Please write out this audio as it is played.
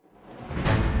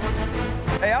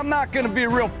Hey, I'm not gonna be a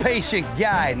real patient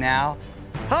guy now.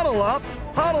 Huddle up,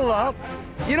 huddle up.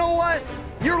 You know what?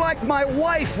 You're like my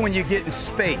wife when you get in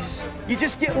space. You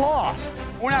just get lost.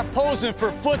 We're not posing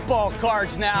for football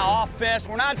cards now, offense.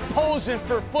 We're not posing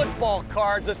for football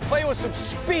cards. Let's play with some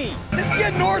speed. Just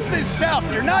get north and south.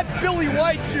 You're not Billy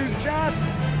White Shoes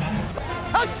Johnson.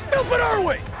 How stupid are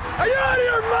we? Are you out of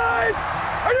your mind?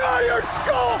 Are you out of your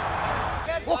skull?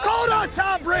 Well, call it on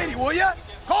Tom Brady, will you?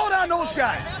 Call it on those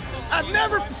guys. I've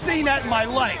never seen that in my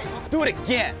life. Do it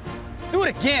again. Do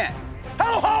it again.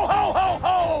 Ho, ho, ho, ho,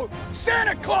 ho!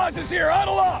 Santa Claus is here,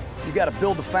 huddle up! You gotta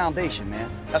build the foundation, man.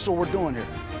 That's what we're doing here.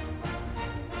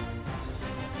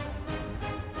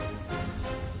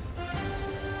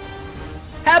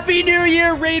 Happy New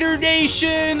Year, Raider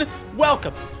Nation!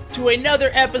 Welcome to another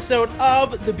episode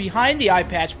of the Behind the Eye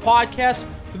Patch podcast,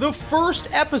 the first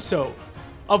episode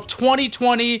of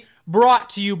 2020, brought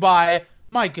to you by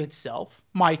my good self,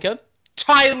 Micah.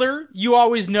 Tyler, you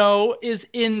always know, is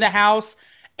in the house.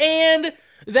 And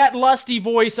that lusty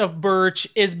voice of Birch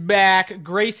is back,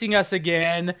 gracing us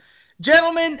again.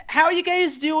 Gentlemen, how are you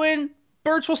guys doing?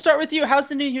 Birch, we'll start with you. How's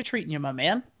the new year treating you, my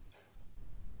man?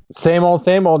 Same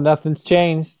old. Nothing's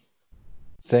changed.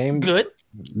 Same. Good.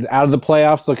 Out of the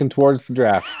playoffs, looking towards the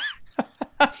draft.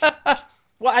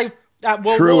 Well,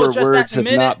 Truer words have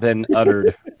not been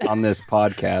uttered on this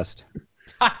podcast.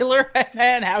 Tyler,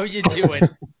 man, how are you doing?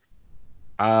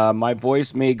 My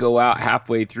voice may go out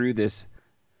halfway through this.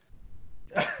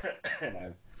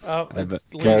 I've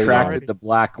contracted the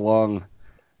black lung.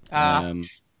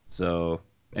 So,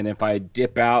 and if I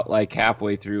dip out like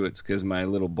halfway through, it's because my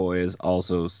little boy is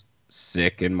also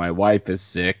sick and my wife is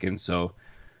sick, and so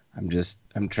I'm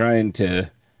trying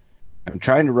to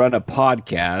run a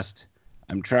podcast.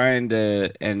 I'm trying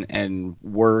to and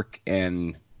work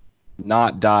and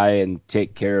not die and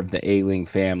take care of the ailing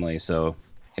family. So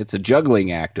it's a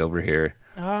juggling act over here.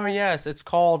 Oh, yes. It's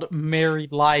called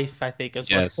married life, I think is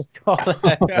what they call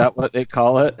it. Is that what they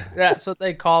call it? That's what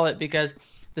they call it,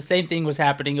 because the same thing was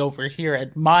happening over here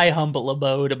at my humble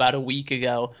abode about a week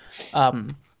ago.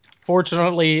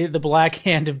 Fortunately, the black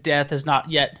hand of death has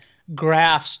not yet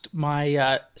grasped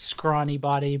my scrawny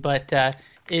body, but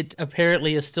it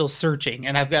apparently is still searching,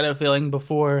 and I've got a feeling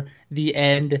before the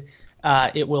end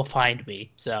it will find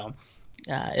me. So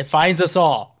it finds us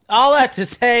all. All that to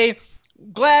say,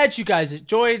 glad you guys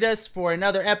joined us for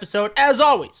another episode. As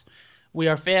always, we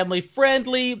are family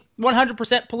friendly,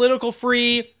 100% political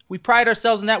free. We pride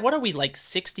ourselves in that. What are we, like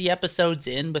 60 episodes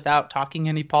in without talking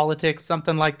any politics,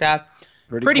 something like that?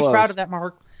 Pretty proud of that,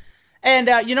 Mark. And,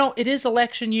 it is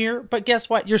election year, but guess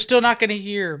what? You're still not going to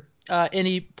hear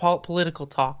any political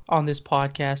talk on this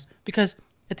podcast, because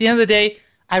at the end of the day,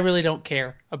 I really don't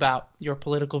care about your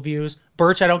political views.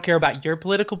 Birch, I don't care about your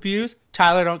political views.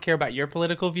 Tyler, I don't care about your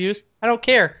political views. I don't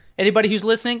care. Anybody who's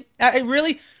listening, I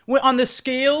really, on the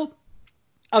scale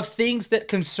of things that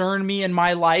concern me in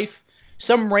my life,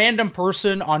 some random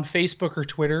person on Facebook or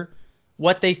Twitter,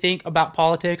 what they think about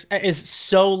politics is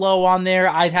so low on there,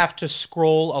 I'd have to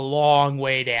scroll a long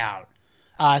way down.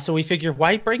 So we figure,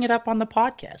 why bring it up on the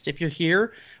podcast? If you're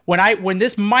here, when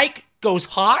this mic goes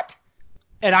hot,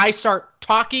 and I start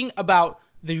talking about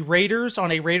the Raiders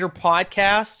on a Raider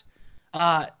podcast,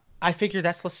 I figure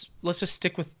let's just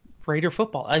stick with Raider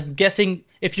football. I'm guessing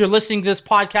if you're listening to this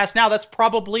podcast now, that's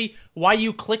probably why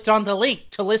you clicked on the link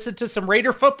to listen to some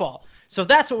Raider football. So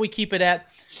that's what we keep it at.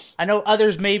 I know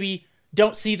others maybe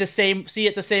don't see it the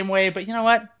same way, but you know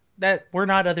what? That we're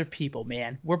not other people,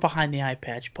 man. We're Behind the Eye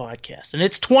Patch podcast, and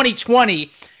it's 2020.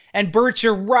 And Bert,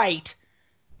 you're right.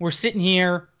 We're sitting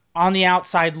here on the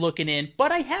outside looking in.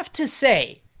 But I have to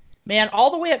say, man,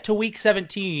 all the way up to week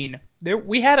 17,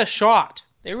 we had a shot.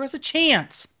 There was a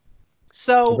chance.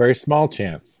 So a very small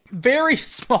chance. Very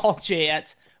small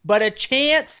chance, but a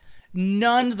chance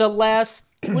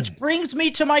nonetheless, which brings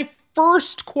me to my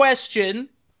first question.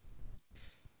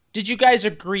 Did you guys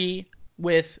agree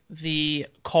with the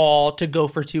call to go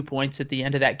for 2 points at the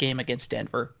end of that game against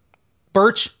Denver?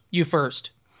 Birch, you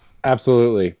first.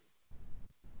 Absolutely.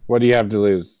 What do you have to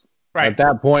lose? Right. At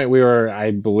that point,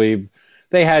 I believe,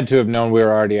 they had to have known we were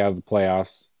already out of the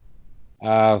playoffs.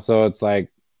 So it's like,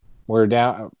 we're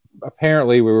down.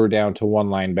 Apparently, we were down to one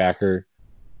linebacker.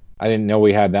 I didn't know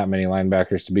we had that many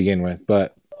linebackers to begin with,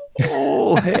 but.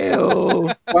 Oh,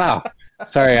 hell. Wow.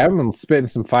 Sorry, I've been spitting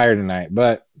some fire tonight.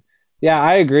 But, yeah,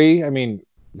 I agree. I mean,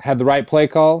 had the right play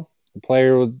call.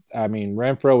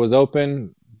 Renfro was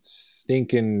open.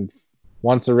 Stinking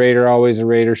once a Raider, always a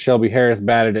Raider. Shelby Harris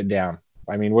batted it down.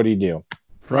 I mean, what do you do?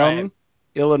 From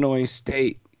Illinois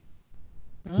State.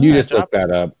 You just looked that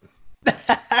up.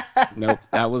 Nope,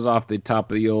 that was off the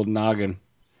top of the old noggin.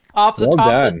 Off the Well top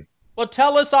done. well,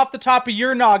 tell us off the top of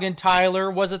your noggin,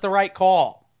 Tyler, was it the right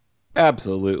call?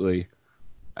 Absolutely.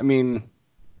 I mean,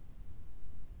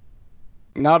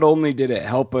 not only did it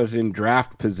help us in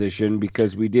draft position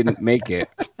because we didn't make it,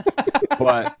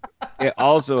 but it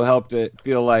also helped it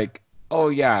feel like, oh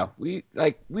yeah, we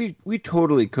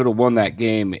totally could have won that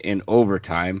game in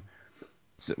overtime.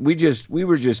 So we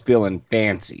were just feeling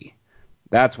fancy.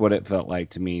 That's what it felt like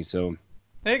to me. So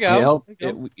There you go. it helped.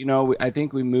 There you It, go. I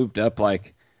think we moved up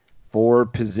like 4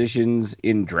 positions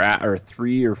in draft, or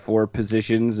 3 or 4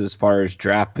 positions as far as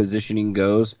draft positioning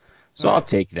goes. So I'll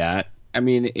take that. I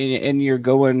mean, and you're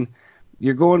going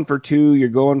for 2, you're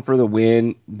going for the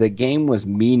win. The game was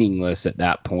meaningless at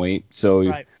that point, so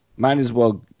Right. might as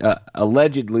well.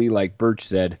 Allegedly, like Birch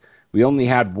said, we only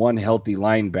had one healthy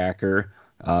linebacker.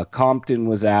 Compton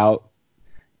was out,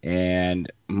 and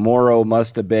Morrow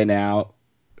must have been out.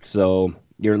 So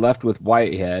you're left with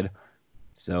Whitehead.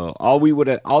 So all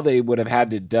they would have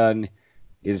had to done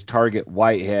is target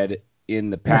Whitehead in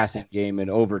the passing game in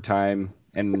overtime,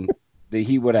 and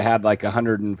he would have had like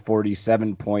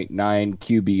 147.9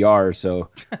 QBR. So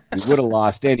we would have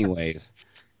lost anyways.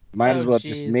 Might as well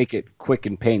just geez. make it quick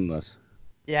and painless.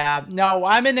 Yeah, no,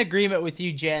 I'm in agreement with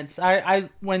you, gents. I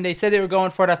when they said they were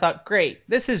going for it, I thought, great,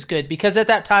 this is good, because at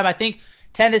that time I think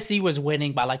Tennessee was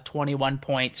winning by like 21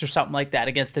 points or something like that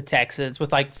against the Texans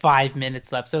with like 5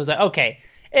 minutes left. So it was like, okay,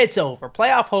 it's over.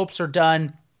 Playoff hopes are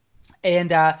done. And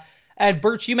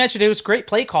Birch, you mentioned it was a great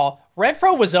play call.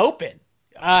 Renfro was open.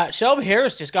 Shelby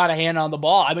Harris just got a hand on the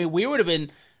ball. I mean, we would have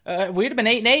been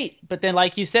 8-8, but then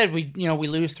like you said, we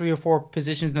lose 3 or 4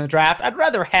 positions in the draft. I'd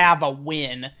rather have a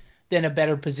win than a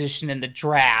better position in the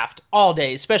draft all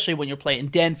day, especially when you're playing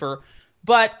Denver.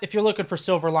 But if you're looking for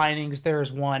silver linings, there's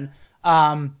one.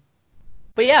 But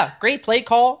yeah, great play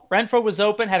call. Renfro was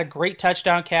open, had a great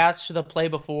touchdown catch to the play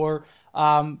before.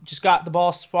 Just got the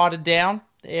ball spotted down.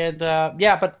 And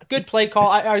yeah, but good play call.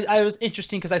 I was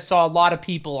interesting because I saw a lot of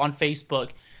people on Facebook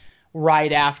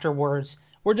right afterwards.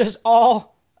 We're just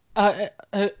all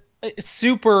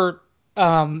super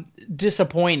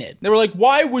disappointed. They were like,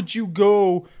 why would you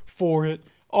go for it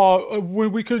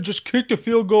when we could have just kicked a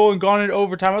field goal and gone into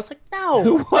overtime? I was like, no.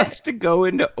 Who wants to go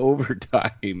into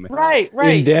overtime? Right.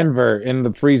 In Denver, in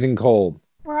the freezing cold.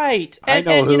 Right. I And,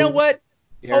 know and you who. know what?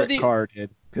 Eric Carr did,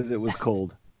 because it was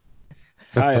cold.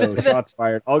 Hi-oh, shots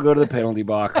fired. I'll go to the penalty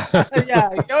box. Yeah,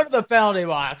 go to the penalty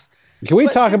box. Can we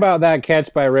But talk see- about that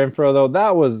catch by Renfro though?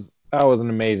 That was an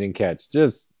amazing catch.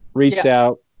 Just reached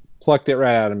out, plucked it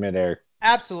right out of midair.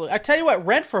 Absolutely. I tell you what,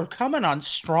 Renfro coming on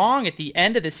strong at the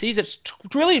end of the season. It's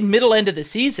really middle end of the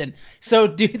season. So,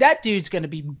 dude, that dude's going to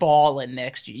be balling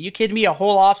next year. You kidding me? A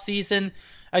whole off season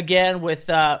again with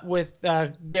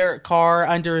Derek Carr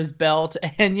under his belt,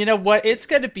 and you know what? It's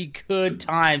going to be good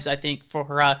times, I think, for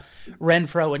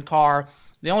Renfro and Carr.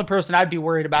 The only person I'd be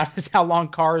worried about is how long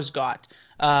Carr's got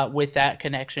with that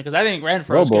connection, because I think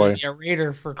Renfro's going to be a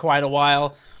Raider for quite a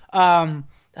while. And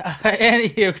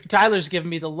Tyler's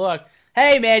giving me the look.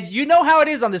 Hey, man, you know how it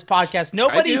is on this podcast.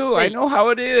 Nobody's safe. I know how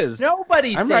it is.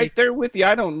 Nobody's I'm safe. right there with you.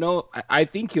 I don't know. I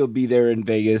think he'll be there in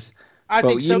Vegas. I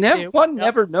think so too. One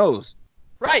never knows.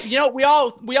 Right. You know, we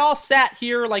all sat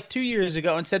here like 2 years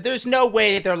ago and said there's no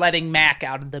way they're letting Mac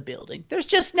out of the building. There's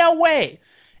just no way.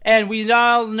 And we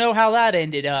all know how that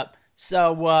ended up.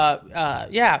 So,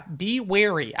 yeah, be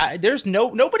wary. There's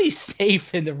nobody's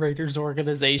safe in the Raiders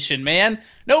organization, man.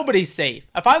 Nobody's safe.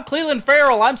 If I'm Cleveland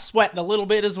Farrell, I'm sweating a little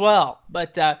bit as well.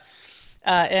 But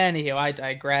anyhow, I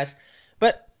digress.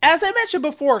 But as I mentioned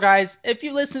before, guys, if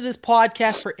you listen to this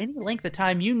podcast for any length of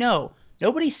time, you know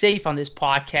nobody's safe on this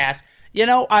podcast. You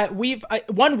know,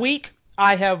 1 week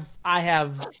I have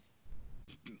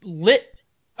lit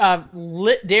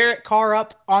Derek Carr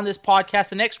up on this podcast.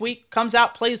 The next week comes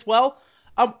out, plays well.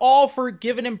 I'm all for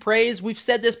giving him praise. We've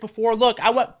said this before. Look, I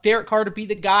want Derek Carr to be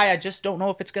the guy. I just don't know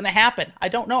if it's going to happen. I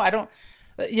don't know.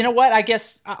 You know what? I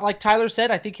guess, like Tyler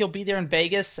said, I think he'll be there in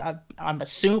Vegas. I'm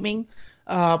assuming,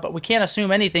 but we can't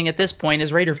assume anything at this point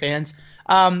as Raider fans.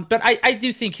 But I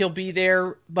do think he'll be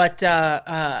there. But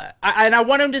I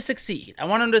want him to succeed.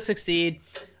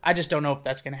 I just don't know if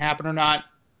that's going to happen or not.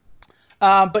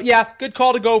 But yeah, good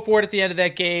call to go for it at the end of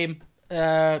that game.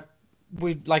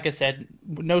 Like I said,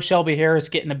 no Shelby Harris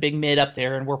getting a big mid up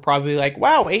there, and we're probably like,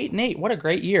 wow, 8-8, what a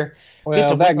great year.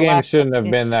 Well, that game shouldn't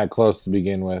have been that close to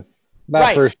begin with.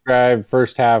 That first drive,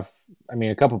 first half, I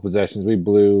mean, a couple possessions, we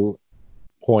blew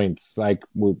points. Like,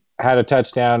 we had a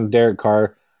touchdown, Derek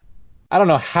Carr. I don't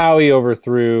know how he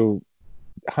overthrew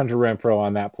Hunter Renfro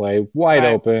on that play, wide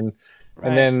open. Right.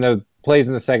 And then the plays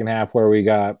in the second half where we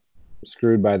got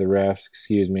screwed by the refs,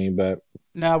 excuse me, but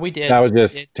No, we did. That was We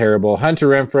just did. terrible. Hunter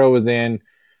Renfro was in.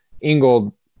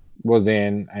 Ingold was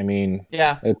in. I mean,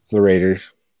 Yeah. it's the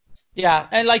Raiders. Yeah,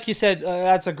 and like you said,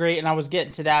 that's a great, and I was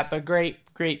getting to that, but great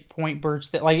point,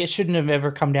 Birch. That like it shouldn't have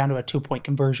ever come down to a 2-point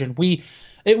conversion.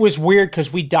 It was weird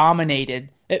because we dominated.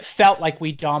 It felt like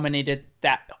we dominated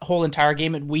that whole entire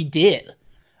game, and we did.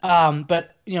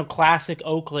 But classic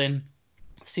Oakland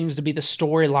seems to be the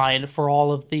storyline for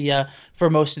all of the for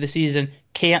most of the season.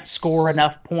 Can't score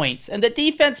enough points, and the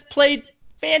defense played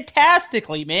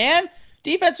fantastically. Man,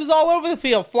 defense was all over the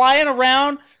field, flying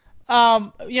around.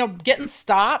 Getting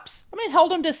stops. I mean,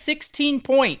 held them to 16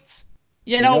 points.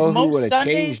 You know who most would have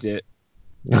Sundays, changed it?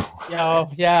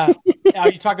 Yeah. Are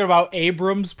you talking about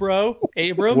Abrams, bro?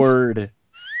 Abrams? Word.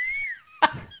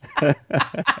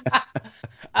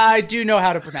 I do know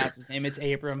how to pronounce his name. It's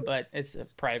Abram, but it's a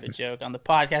private joke on the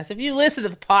podcast. If you listen to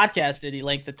the podcast any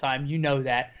length of time, you know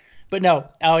that. But no.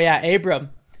 Oh, yeah, Abram.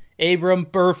 Abram,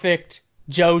 perfect.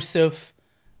 Joseph.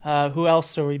 Who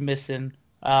else are we missing?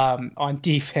 On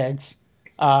defense,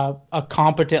 a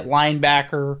competent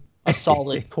linebacker, a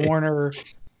solid corner.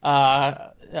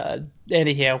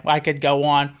 Anyhow, I could go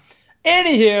on.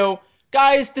 Anywho,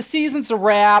 guys, the season's a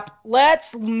wrap.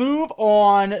 Let's move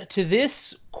on to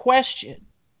this question.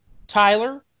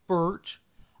 Tyler, Birch,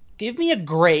 give me a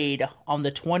grade on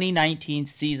the 2019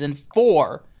 season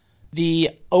for the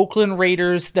Oakland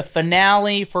Raiders, the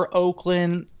finale for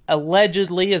Oakland,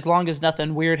 allegedly, as long as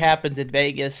nothing weird happens in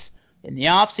Vegas in the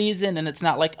offseason, and it's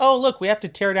not like, oh, look, we have to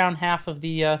tear down half of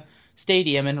the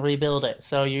stadium and rebuild it.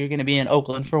 So you're going to be in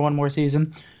Oakland for one more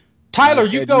season. Tyler,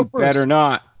 you go first. Better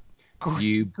not.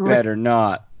 You better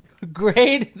not.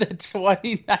 Grade the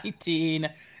 2019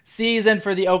 season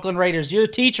for the Oakland Raiders. You're a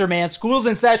teacher, man. School's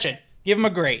in session. Give them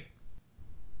a grade.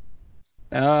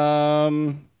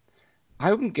 I'm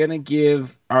going to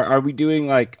give... Are we doing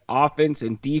like offense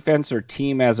and defense or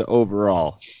team as an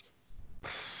overall?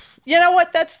 You know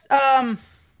what? That's I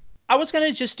was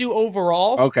gonna just do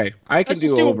overall. Okay, I can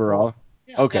do overall.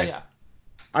 Yeah, okay. Yeah.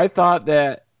 I thought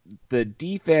that the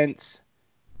defense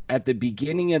at the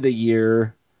beginning of the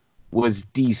year was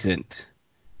decent,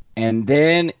 and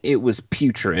then it was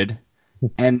putrid,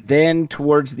 and then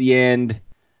towards the end,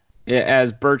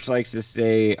 as Birch likes to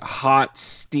say, hot,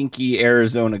 stinky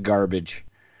Arizona garbage,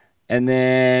 and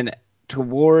then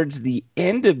towards the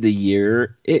end of the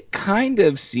year, it kind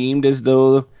of seemed as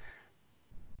though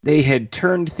they had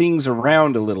turned things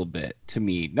around a little bit to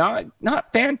me. Not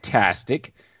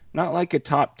fantastic, not like a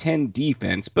top 10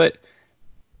 defense, but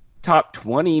top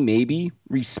 20 maybe,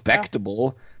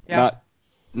 respectable. Yeah.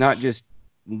 Not just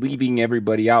leaving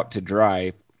everybody out to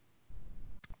dry.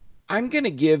 I'm going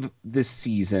to give this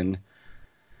season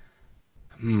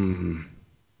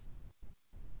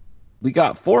we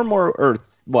got 3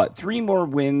 more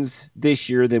wins this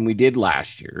year than we did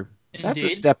last year. Indeed. That's a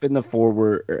step in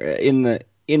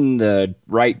the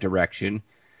right direction.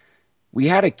 We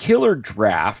had a killer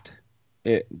draft.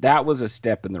 That was a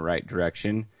step in the right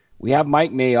direction. We have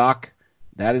Mike Mayock.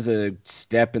 That is a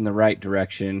step in the right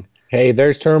direction. Hey,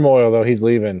 there's turmoil though. He's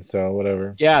leaving, so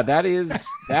whatever. Yeah, that is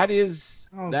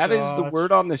the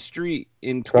word on the street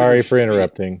in Twitter Sorry for street.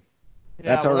 interrupting.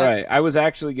 That's all right. I was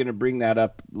actually going to bring that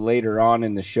up later on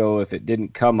in the show if it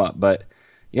didn't come up, but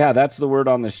yeah, that's the word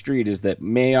on the street is that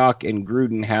Mayock and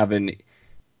Gruden have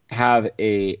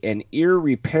an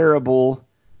irreparable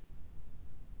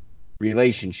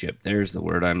relationship. There's the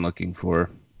word I'm looking for.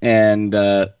 And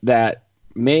that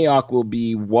Mayock will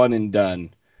be one and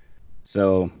done.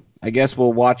 So I guess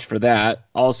we'll watch for that.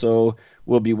 Also,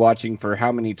 we'll be watching for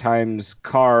how many times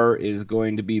Carr is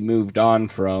going to be moved on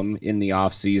from in the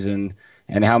offseason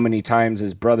and how many times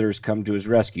his brothers come to his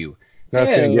rescue.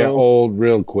 That's going to get old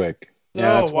real quick.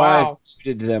 Yeah, that's why I've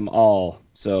muted them all.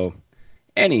 So,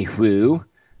 anywho,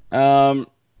 I'm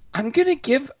gonna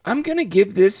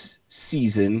give this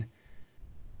season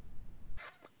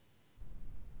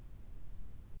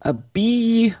a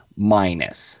B-.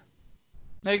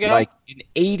 There you go. Like an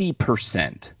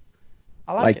 80%.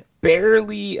 I like it.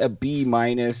 Barely a B-.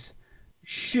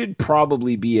 Should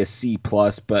probably be a C+,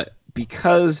 but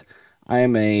because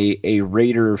I'm a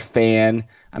Raider fan,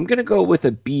 I'm gonna go with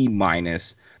a B-.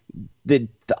 The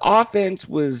offense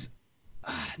was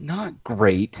not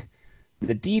great.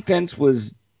 The defense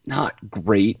was not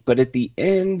great, but at the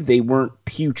end they weren't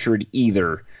putrid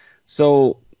either.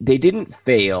 So they didn't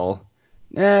fail.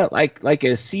 Like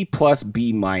a C+,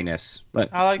 B-. But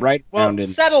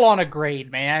settle on a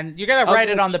grade, man. You gotta write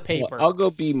it on the paper. I'll go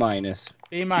B-. B-.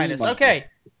 Okay.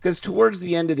 Because towards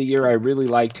the end of the year, I really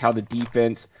liked how the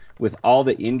defense, with all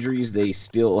the injuries they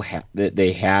still that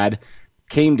they had,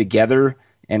 came together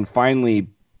and finally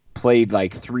played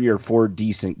like 3 or 4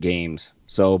 decent games.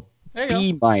 So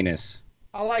B minus.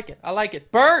 I like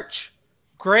it. Birch,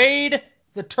 grade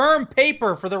the term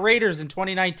paper for the Raiders in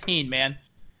 2019, man.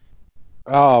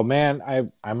 Oh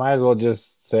man, I might as well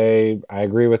just say I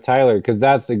agree with Tyler, because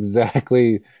that's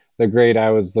exactly the grade I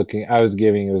was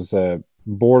giving. It was a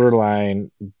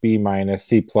borderline B minus,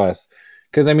 C plus.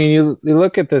 Because I mean, you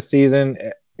look at the season,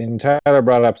 and Tyler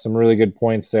brought up some really good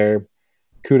points there.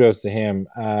 Kudos to him.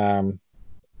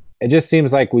 It just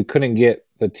seems like we couldn't get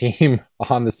the team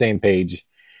on the same page.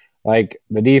 Like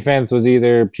the defense was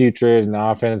either putrid and the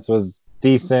offense was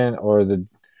decent, or the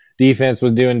defense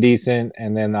was doing decent,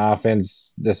 and then the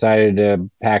offense decided to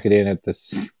pack it in at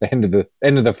the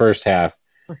end of the first half.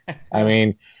 I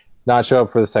mean, not show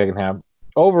up for the second half.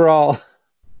 Overall,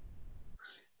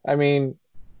 I mean,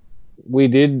 we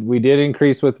did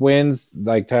increase with wins.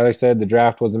 Like Tyler said, the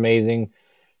draft was amazing.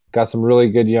 Got some really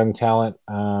good young talent.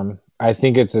 I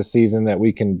think it's a season that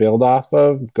we can build off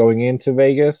of going into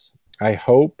Vegas. I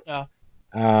hope. Yeah.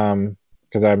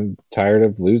 Because I'm tired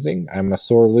of losing. I'm a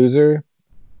sore loser,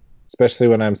 especially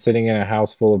when I'm sitting in a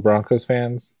house full of Broncos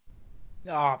fans.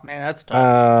 Oh man, that's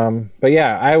tough. But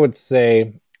yeah, I would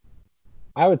say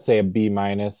a B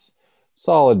minus,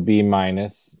 solid B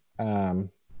minus.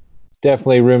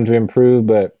 Definitely room to improve,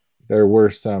 but there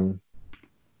were some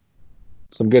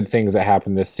good things that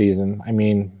happened this season. I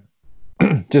mean,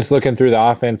 just looking through the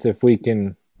offense, if we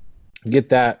can get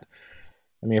that,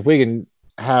 I mean, if we can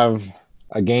have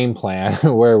a game plan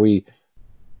where we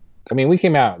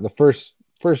came out the first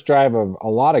drive of a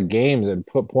lot of games and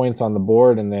put points on the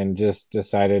board and then just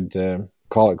decided to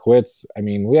call it quits. I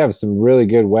mean, we have some really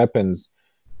good weapons.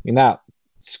 I mean, that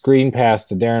screen pass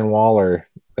to Darren Waller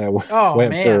that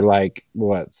went for like,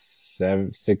 what,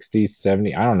 60,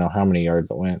 70? I don't know how many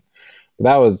yards it went. But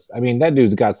that was, I mean, that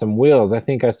dude's got some wheels. I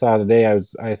think I saw today,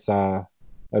 I saw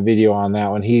a video on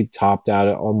that when he topped out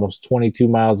at almost 22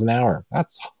 miles an hour.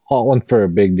 That's hauling for a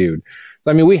big dude.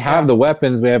 So, I mean, we have the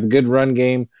weapons. We have a good run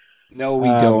game. No, we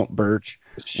don't, Birch.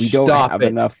 We don't have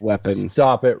enough weapons.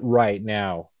 Stop it right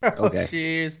now. Okay.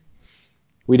 Jeez.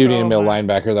 We do need a middle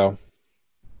linebacker, though.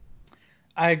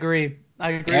 I agree.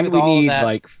 And with we all need, of that.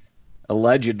 like,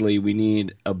 allegedly, we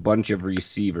need a bunch of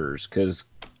receivers because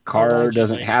Carr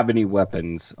doesn't have any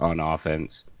weapons on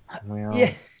offense. Well,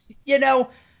 yeah,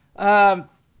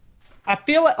 I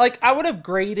feel like I would have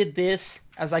graded this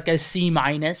as like a C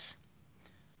minus.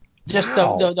 Just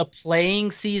the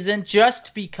playing season,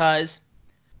 just because,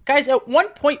 guys, at one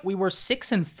point we were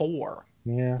 6-4.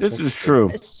 Yeah, this is true.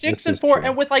 It's 6-4,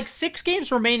 and with like 6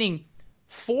 games remaining,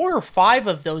 4 or 5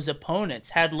 of those opponents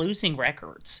had losing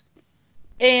records,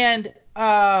 and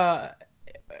there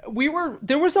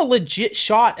was a legit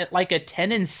shot at like a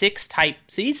 10-6 type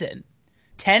season,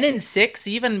 10-6,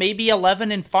 even maybe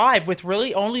 11-5, with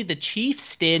really only the Chiefs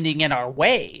standing in our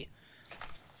way.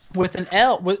 With an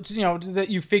L, that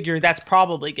you figure that's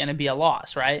probably going to be a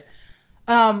loss, right?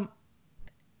 And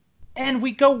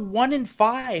we go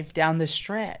 1-5 down the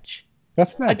stretch.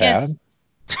 That's not bad.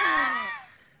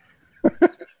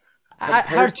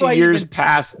 2 years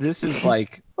past, this is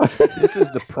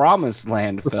the promised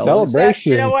land, fellas.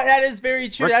 Celebration. You know what? That is very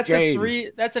true. Rick That's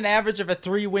James. That's an average of a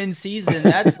 3-win season.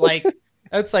 That's like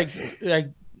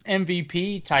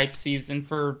MVP type season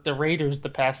for the Raiders the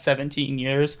past 17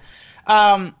 years.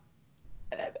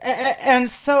 And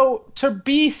so to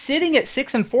be sitting at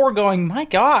 6-4 going, my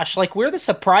gosh, like we're the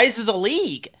surprise of the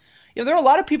league. There are a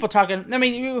lot of people talking. I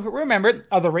mean, you remember,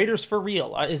 are the Raiders for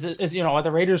real? Are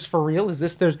the Raiders for real? Is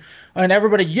this and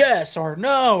everybody yes or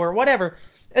no or whatever.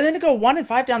 And then to go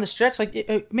 1-5 down the stretch,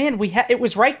 like man, it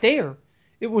was right there.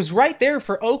 It was right there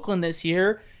for Oakland this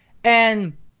year.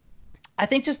 And I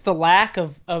think just the lack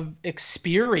of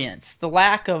experience, the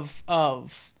lack of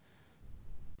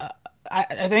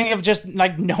I think of just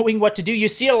like knowing what to do. You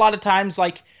see it a lot of times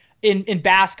like in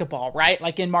basketball, right?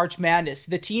 Like in March Madness,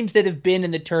 the teams that have been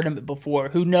in the tournament before,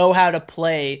 who know how to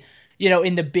play,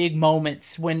 in the big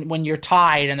moments when you're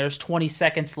tied and there's 20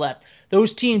 seconds left,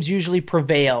 those teams usually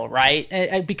prevail, right?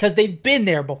 And because they've been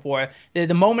there before.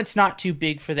 The moment's not too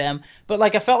big for them. But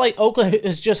like I felt like Oakland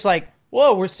is just like,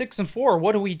 whoa, we're 6-4.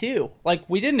 What do we do? Like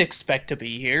we didn't expect to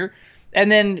be here. And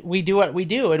then we do what we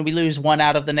do, and we lose 1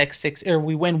 out of the next 6, or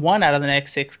we win 1 out of the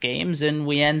next 6 games, and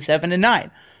we end 7-9.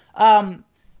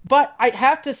 But I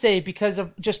have to say, because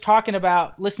of just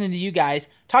listening to you guys,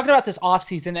 talking about this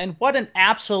offseason, and what an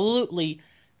absolutely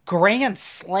grand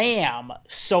slam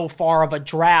so far of a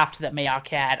draft that Mayock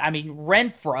had. I mean,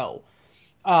 Renfro,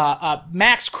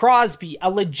 Max Crosby, a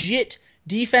legit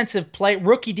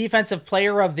rookie defensive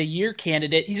player of the year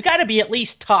candidate. He's got to be at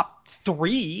least top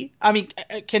 3. I mean,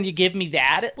 can you give me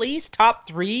that at least? Top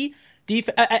 3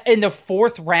 in the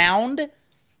 4th round?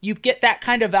 You get that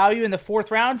kind of value in the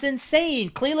 4th round. It's insane.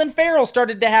 Cleveland Farrell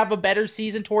started to have a better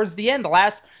season towards the end. The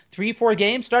last 3-4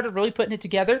 games started really putting it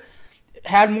together.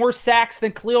 Had more sacks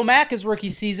than Khalil Mack his rookie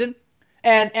season.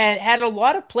 And had a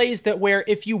lot of plays that where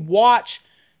if you watch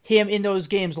him in those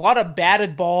games, a lot of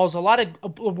batted balls, a lot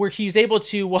of where he's able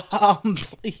to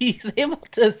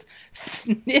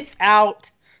sniff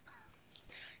out.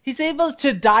 He's able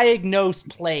to diagnose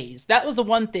plays. That was the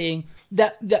one thing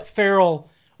that Farrell,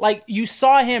 like you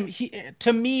saw him,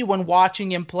 to me when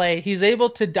watching him play, he's able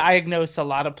to diagnose a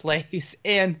lot of plays.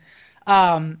 And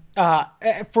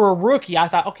for a rookie, I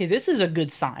thought, okay, this is a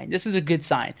good sign. This is a good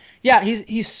sign. Yeah,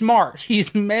 he's smart.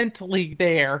 He's mentally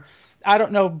there. I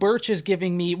don't know. Birch is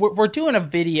giving me. We're doing a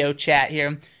video chat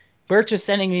here. Birch is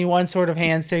sending me one sort of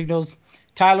hand signals.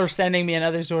 Tyler's sending me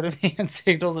another sort of hand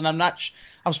signals, and I'm not.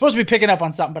 I'm supposed to be picking up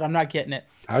on something, but I'm not getting it.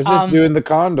 I was just doing the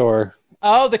condor.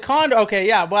 Oh, the condor. Okay,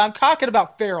 yeah. Well, I'm talking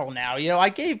about Farrell now. You know, I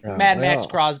gave Max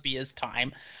Crosby his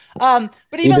time, but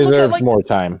even he deserves more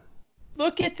time.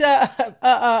 Look at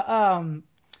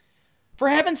for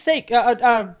heaven's sake,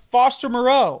 Foster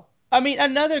Moreau. I mean,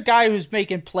 another guy who's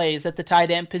making plays at the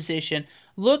tight end position.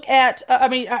 Look at,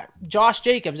 Josh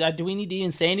Jacobs. Do we need to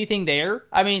even say anything there?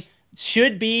 I mean,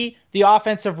 should be the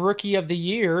offensive rookie of the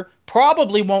year.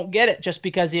 Probably won't get it just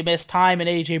because he missed time and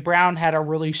A.J. Brown had a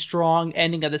really strong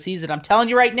ending of the season. I'm telling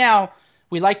you right now,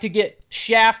 we like to get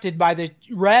shafted by the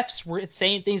refs. We're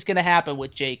saying things going to happen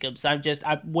with Jacobs.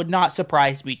 I would not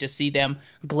surprise me to see them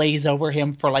glaze over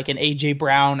him for like an A.J.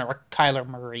 Brown or a Kyler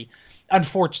Murray,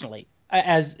 unfortunately.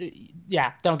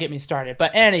 Don't get me started.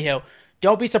 But anywho,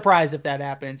 don't be surprised if that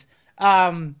happens.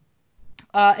 And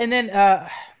then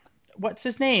what's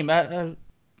his name?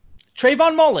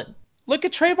 Trayvon Mullen. Look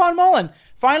at Trayvon Mullen.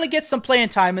 Finally gets some playing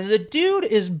time, and the dude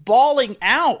is balling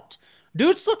out.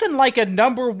 Dude's looking like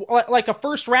a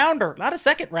first rounder, not a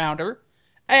second rounder.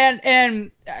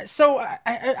 And so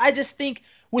I just think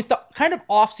with the kind of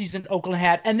offseason Oakland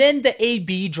had, and then the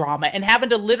AB drama, and having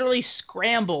to literally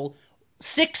scramble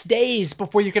 6 days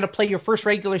before you're going to play your first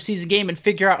regular season game and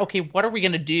figure out, okay, what are we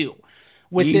going to do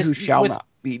with He this? who shall not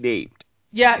be named.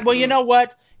 Yeah, well, you know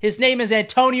what? His name is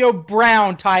Antonio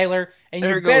Brown, Tyler, and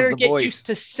There you goes better the get voice. used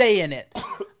to saying it,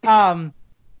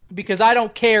 because I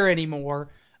don't care anymore.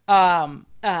 So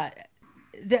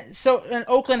and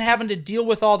Oakland having to deal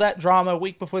with all that drama a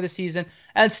week before the season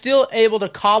and still able to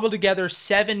cobble together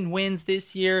 7 wins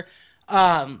this year.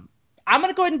 I'm going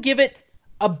to go ahead and give it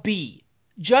a B.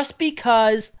 Just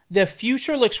because the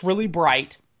future looks really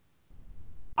bright.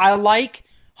 I like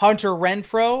Hunter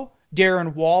Renfrow,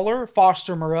 Darren Waller,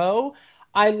 Foster Moreau.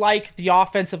 I like the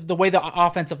way the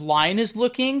offensive line is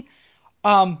looking.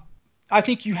 I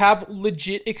think you have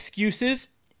legit excuses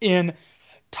in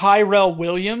Tyrell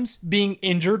Williams being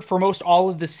injured for most all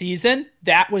of the season.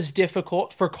 That was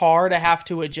difficult for Carr to have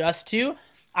to adjust to.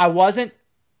 I wasn't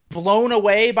blown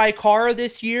away by Carr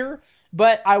this year.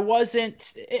 But I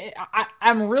wasn't.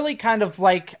 I'm really kind of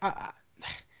like,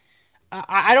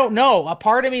 I don't know. A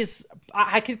part of me is,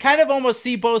 I can kind of almost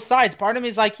see both sides. Part of me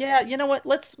is like, yeah, you know what?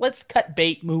 Let's cut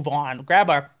bait, move on, grab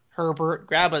a Herbert,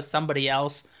 grab a somebody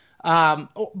else.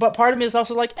 But part of me is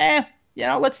also like,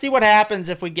 let's see what happens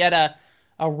if we get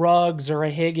a Ruggs or a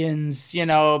Higgins,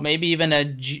 maybe even a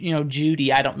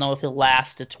Judy. I don't know if he'll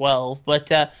last to 12,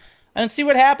 but and see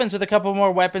what happens with a couple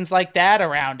more weapons like that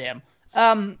around him.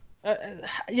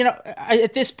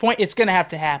 At this point, it's going to have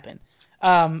to happen.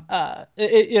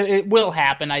 It will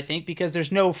happen, I think, because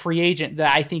there's no free agent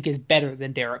that I think is better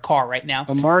than Derek Carr right now.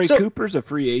 Amari Cooper's a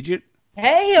free agent.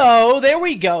 Hey-o, there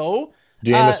we go.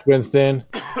 Jameis Winston,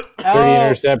 30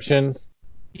 interceptions.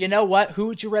 You know what? Who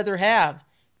would you rather have,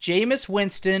 Jameis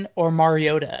Winston or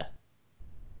Mariota?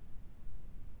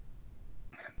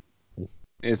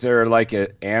 Is there like an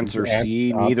answer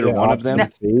C? Neither one of them?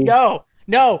 No.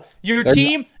 Your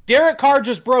team, Derek Carr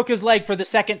just broke his leg for the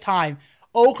second time.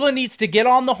 Oakland needs to get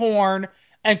on the horn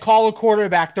and call a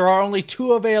quarterback. There are only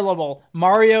 2 available,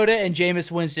 Mariota and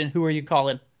Jameis Winston. Who are you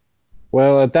calling?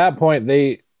 Well, at that point,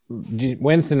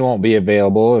 Winston won't be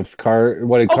available if Carr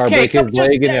break his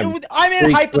leg in I'm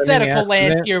in hypothetical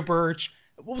land here, Birch.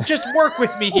 Just work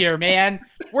with me here, man.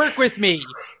 Work with me.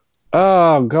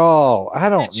 Oh, God. I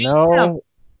don't know.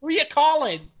 Who are you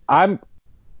calling? I'm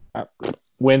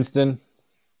Winston.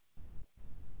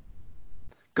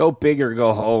 Go big or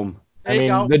go home.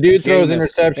 The dude throws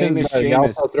interceptions, but he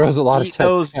also throws a lot of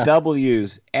those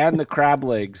W's and the crab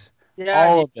legs. Yeah,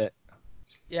 all of it.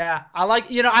 Yeah, I like.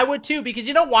 I would too, because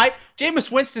you know why?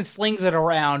 Jameis Winston slings it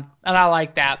around, and I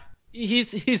like that.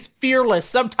 He's fearless,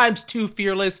 sometimes too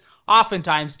fearless,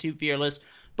 oftentimes too fearless.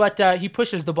 But he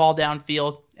pushes the ball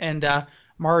downfield, and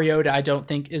Mariota, I don't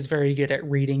think, is very good at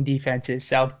reading defenses.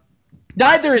 So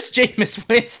neither is Jameis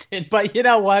Winston, but you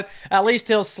know what? At least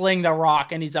he'll sling the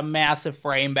rock, and he's a massive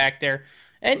frame back there.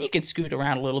 And you can scoot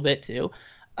around a little bit too.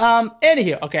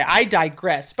 Anywho, okay, I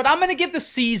digress. But I'm going to give the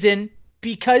season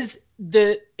because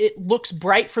it looks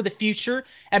bright for the future,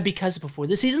 and because before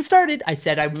the season started, I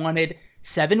said I wanted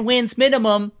 7 wins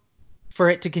minimum for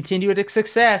it to continue its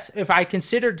success. If I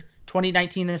considered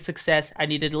 2019 a success, I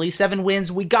needed at least 7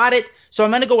 wins. We got it. So I'm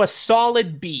going to go a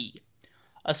solid B.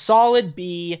 A solid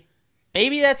B.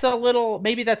 Maybe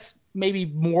that's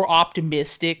more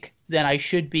optimistic than I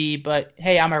should be, but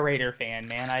hey, I'm a Raider fan,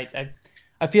 man.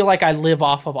 I feel like I live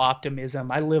off of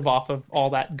optimism. I live off of all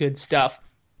that good stuff.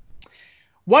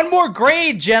 One more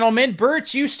grade, gentlemen.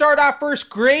 Birch, you start our first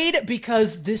grade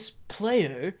because this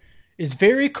player is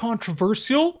very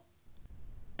controversial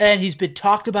and he's been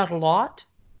talked about a lot.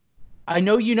 I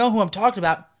know you know who I'm talking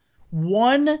about.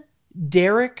 One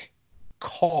Derek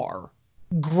Carr.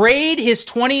 Grade his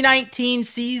 2019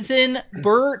 season.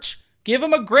 Birch, give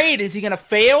him a grade. Is he going to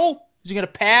fail? Is he going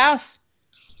to pass?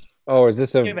 Oh, is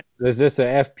this a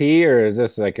FP or is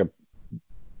this like a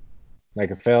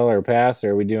fail or pass,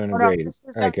 or are we doing a grade?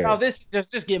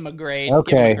 Just give him a grade.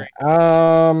 Okay.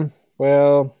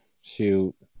 Well,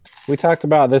 shoot. We talked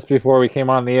about this before we came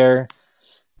on the air.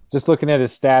 Just looking at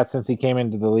his stats since he came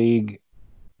into the league.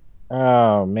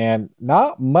 Oh man,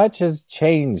 not much has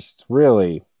changed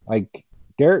really. Like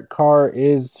Derek Carr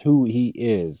is who he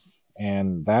is,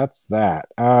 and that's that.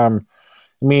 I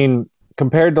mean,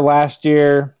 compared to last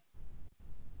year,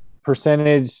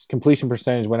 completion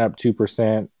percentage went up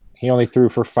 2%. He only threw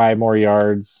for 5 more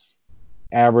yards.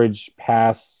 Average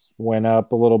pass went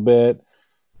up a little bit.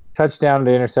 Touchdown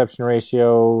to interception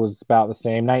ratio was about the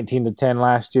same. 19-10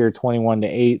 last year,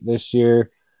 21-8 this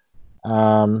year.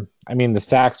 I mean, the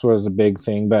sacks was a big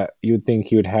thing, but you would think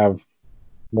he would have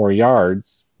more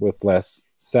yards with less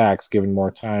sacks given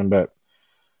more time. But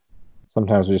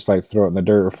sometimes we just like to throw it in the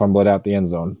dirt or fumble it out the end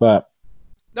zone. But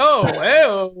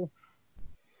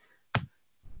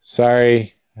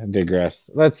sorry, I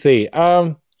digress. Let's see.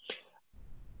 I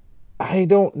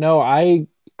don't know. I'm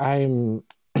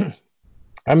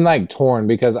like torn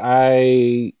because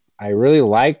I really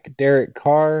like Derek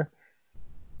Carr,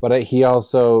 but he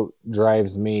also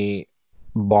drives me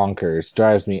bonkers,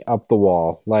 drives me up the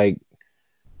wall. Like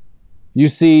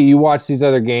you watch these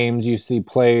other games, you see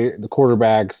the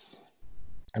quarterbacks.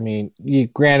 I mean,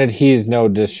 granted, he's no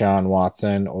Deshaun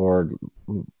Watson or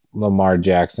Lamar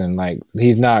Jackson. Like,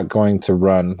 he's not going to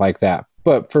run like that.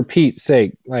 But for Pete's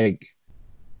sake, like,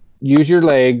 use your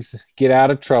legs, get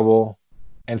out of trouble,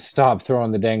 and stop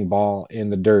throwing the dang ball in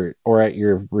the dirt or at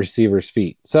your receiver's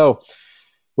feet. So,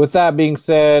 with that being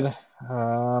said,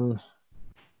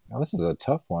 this is a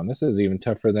tough one. This is even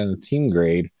tougher than a team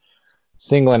grade.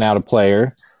 Singling out a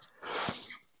player.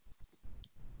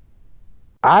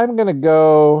 I'm going to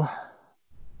go...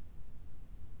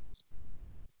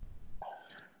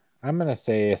 I'm going to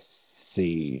say a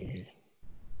C.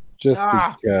 Just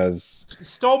because... You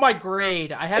stole my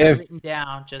grade. I have it written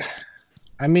down.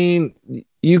 I mean,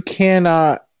 you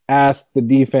cannot ask the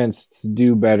defense to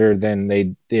do better than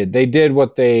they did. They did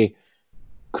what they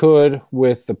could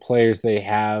with the players they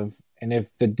have. And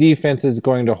if the defense is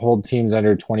going to hold teams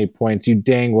under 20 points, you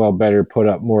dang well better put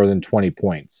up more than 20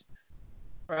 points.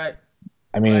 Right.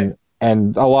 I mean,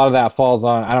 and a lot of that falls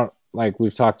on, like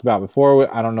we've talked about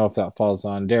before, I don't know if that falls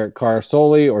on Derek Carr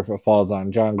solely or if it falls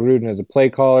on John Gruden as a play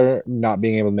caller, not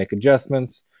being able to make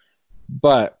adjustments.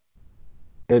 But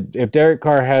if Derek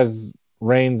Carr has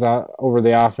reins over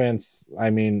the offense, I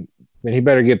mean, then he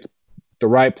better get the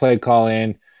right play call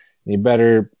in. And he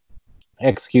better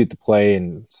execute the play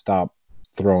and stop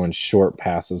throwing short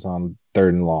passes on 3rd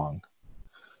and long.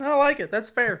 I like it. That's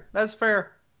fair.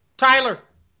 Tyler,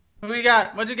 what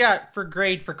you got for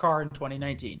grade for Carr in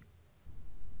 2019?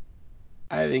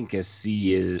 I think a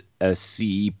C is a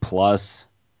C plus.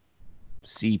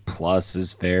 C plus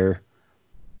is fair.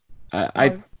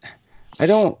 I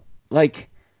don't like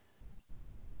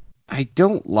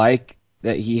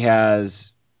that he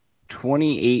has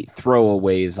 28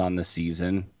 throwaways on the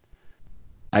season.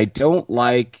 I don't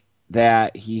like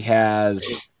that he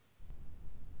has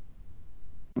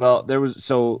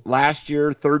last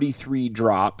year 33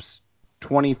 drops,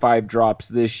 25 drops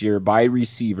this year by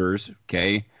receivers,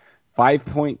 okay?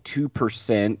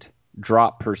 5.2%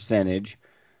 drop percentage.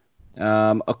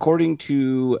 According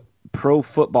to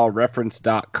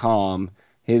ProFootballReference.com,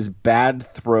 his bad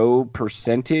throw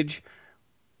percentage,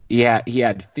 he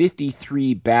had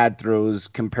 53 bad throws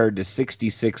compared to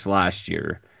 66 last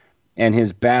year. and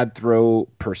his bad throw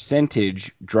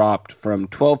percentage dropped from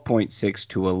 12.6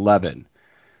 to 11.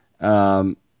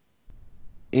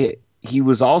 He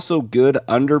was also good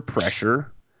under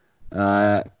pressure.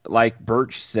 Like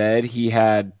Birch said, he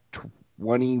had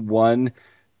 21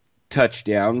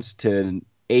 touchdowns to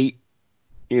 8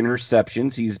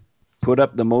 interceptions. He's put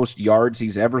up the most yards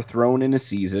he's ever thrown in a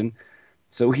season.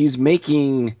 So he's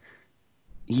making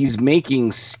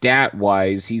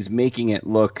stat-wise, he's making it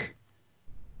look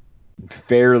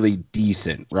fairly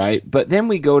decent, right? But then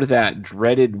we go to that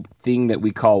dreaded thing that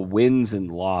we call wins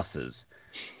and losses.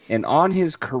 And on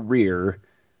his career,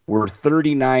 we're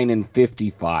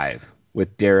 39-55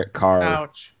 with Derek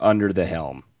Carr under the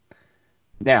helm.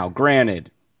 Now, granted,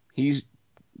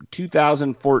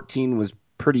 2014 was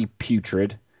pretty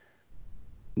putrid.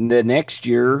 The next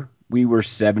year, we were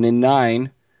 7-9.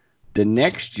 The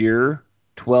next year,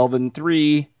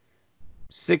 12-3,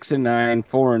 6-9,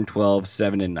 4-12,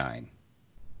 7-9.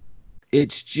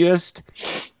 It's just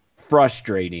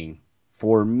frustrating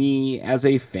for me as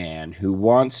a fan who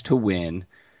wants to win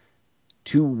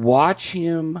to watch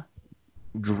him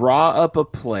draw up a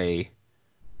play,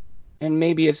 and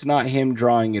maybe it's not him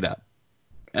drawing it up,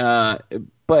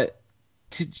 but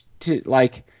to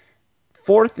like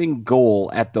 4th and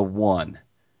goal at the 1,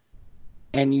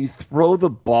 and you throw the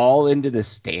ball into the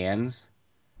stands,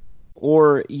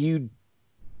 or you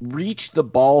reach the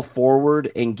ball forward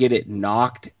and get it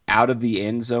knocked out of the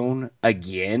end zone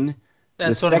again.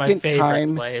 That's the one second of my favorite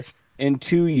time plays. In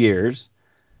 2 years.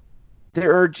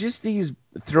 There are just these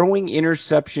throwing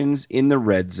interceptions in the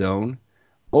red zone,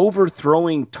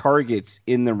 overthrowing targets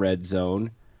in the red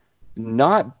zone,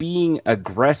 not being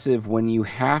aggressive when you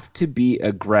have to be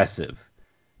aggressive.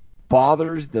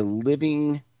 Bothers the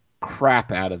living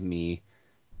crap out of me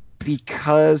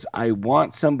because I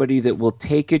want somebody that will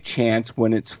take a chance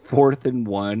when it's 4th and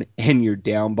 1 and you're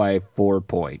down by 4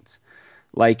 points.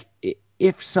 Like,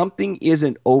 if something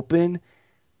isn't open,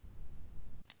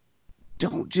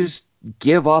 don't just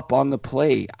give up on the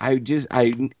play. I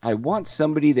want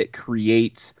somebody that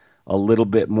creates a little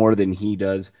bit more than he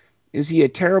does. Is he a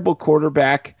terrible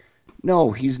quarterback? No,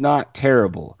 he's not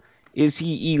terrible. Is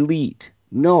he elite?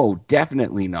 No,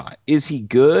 definitely not. Is he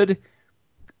good?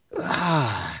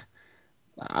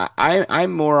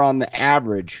 I'm more on the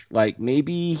average. Like,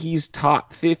 maybe he's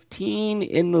top 15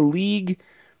 in the league,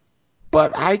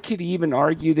 but I could even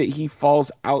argue that he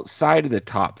falls outside of the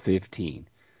top 15.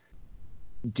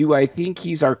 Do I think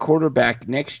he's our quarterback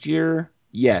next year?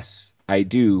 Yes, I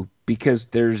do, because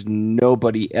there's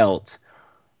nobody else.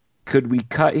 Could we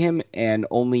cut him and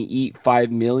only eat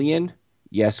 $5 million?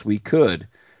 Yes, we could.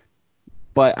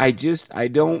 But I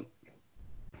don't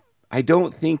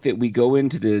think that we go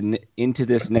into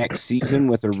this next season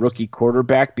with a rookie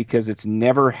quarterback, because it's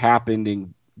never happened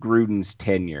in Gruden's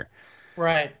tenure.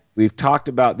 Right. We've talked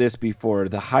about this before.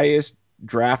 The highest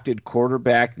drafted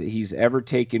quarterback that he's ever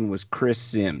taken was Chris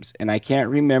Sims, and I can't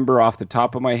remember off the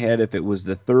top of my head if it was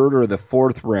the 3rd or the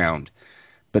 4th round,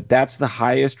 but that's the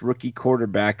highest rookie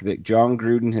quarterback that John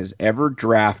Gruden has ever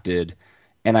drafted,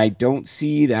 and I don't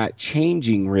see that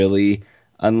changing really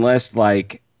unless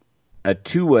like a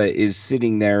Tua is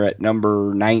sitting there at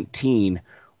number 19,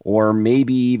 or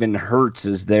maybe even Hurts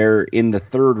is there in the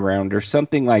 3rd round or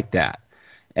something like that,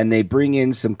 and they bring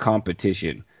in some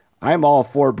competition. I'm all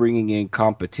for bringing in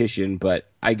competition, but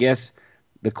I guess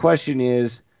the question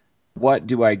is, what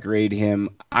do I grade him?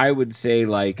 I would say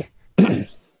like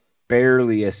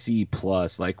barely a C+.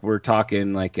 Like, we're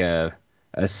talking like a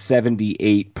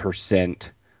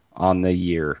 78% on the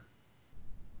year.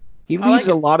 He leaves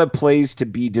a lot of plays to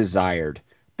be desired.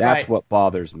 That's what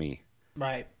bothers me.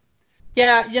 Right.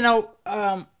 Yeah,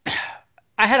 I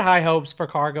had high hopes for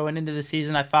Carr going into the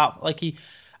season. I felt like he,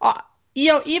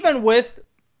 even with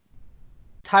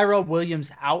Tyrell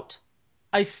Williams out,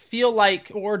 I feel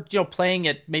like, or playing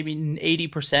at maybe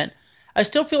 80%, I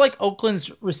still feel like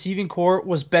Oakland's receiving core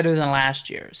was better than last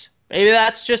year's. Maybe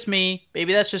that's just me.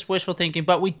 Maybe that's just wishful thinking.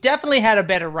 But we definitely had a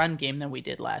better run game than we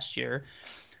did last year.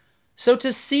 So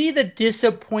to see the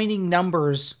disappointing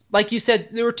numbers, like you said,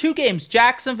 there were 2 games,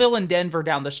 Jacksonville and Denver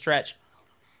down the stretch,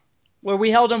 where we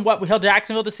held them. We held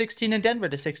Jacksonville to 16 and Denver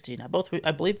to 16.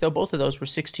 I believe though both of those were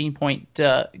 16-point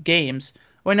games.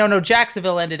 Well, no,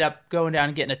 Jacksonville ended up going down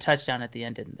and getting a touchdown at the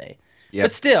end, didn't they? Yep.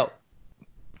 But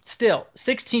still,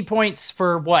 16 points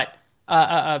for what?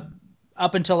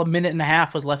 Up until a minute and a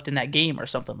half was left in that game or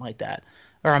something like that.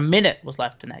 Or a minute was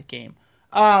left in that game.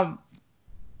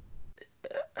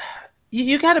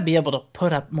 You got to be able to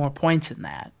put up more points than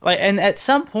that. And at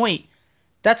some point,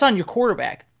 that's on your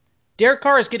quarterback. Derek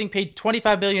Carr is getting paid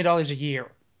 $25 million a year.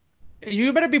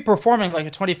 you better be performing like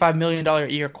a $25 million a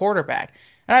year quarterback.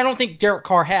 And I don't think Derek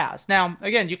Carr has. Now,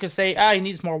 again, you could say, he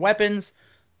needs more weapons.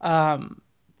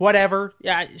 Whatever.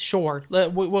 Yeah, sure.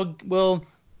 We'll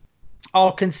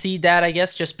I'll concede that, I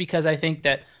guess, just because I think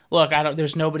that, look,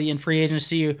 there's nobody in free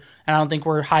agency, and I don't think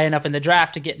we're high enough in the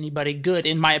draft to get anybody good,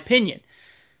 in my opinion.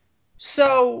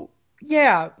 So,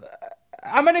 yeah,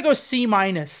 I'm going to go C-.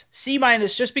 C-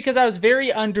 just because I was very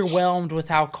underwhelmed with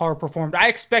how Carr performed. I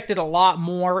expected a lot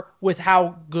more with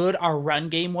how good our run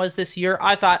game was this year.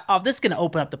 I thought, this is going to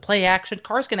open up the play action.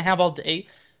 Carr's going to have all day.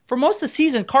 For most of the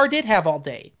season, Carr did have all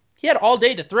day. He had all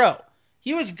day to throw.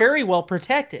 He was very well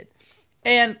protected.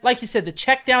 And like you said, the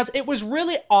checkdowns, it was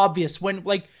really obvious when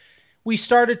we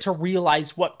started to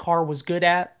realize what Carr was good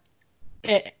at.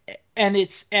 And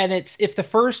it's if the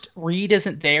first read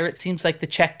isn't there, it seems like the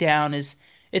check down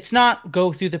it's not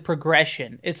go through the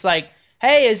progression. It's like,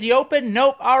 hey, is he open?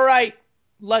 Nope. All right.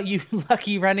 You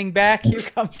lucky running back. Here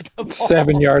comes the ball.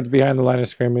 7 yards behind the line of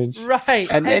scrimmage. Right.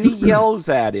 And then he yells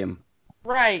at him.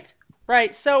 Right.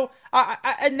 So,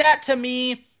 and that to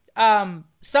me,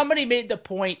 somebody made the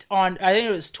point on, I think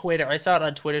it was Twitter. I saw it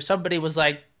on Twitter. Somebody was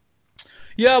like,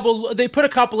 yeah, well, they put a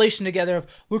compilation together of,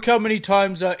 look how many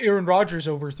times Aaron Rodgers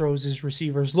overthrows his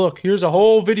receivers. Look, here's a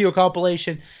whole video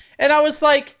compilation. And I was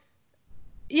like,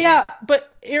 yeah,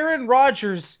 but Aaron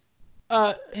Rodgers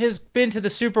has been to the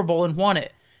Super Bowl and won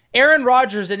it. Aaron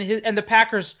Rodgers and the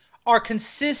Packers are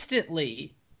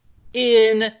consistently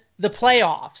in the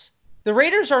playoffs. The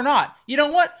Raiders are not. You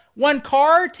know what? When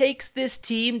Carr takes this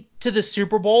team to the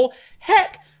Super Bowl,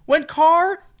 heck, when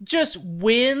Carr just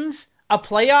wins a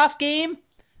playoff game,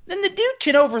 then the dude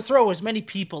can overthrow as many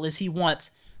people as he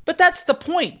wants. But that's the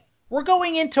point. We're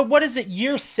going into,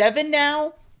 year 7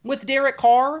 now with Derek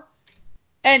Carr?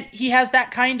 And he has that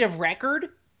kind of record.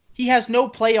 He has no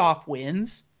playoff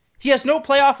wins. He has no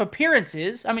playoff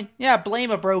appearances. I mean, yeah, blame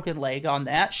a broken leg on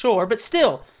that, sure. But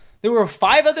still, there were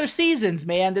 5 other seasons,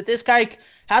 man, that this guy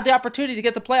had the opportunity to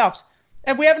get the playoffs.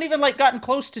 And we haven't even, gotten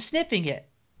close to sniffing it.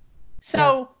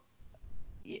 So...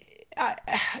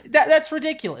 that's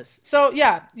ridiculous. So,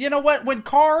 yeah, you know what? When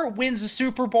Carr wins a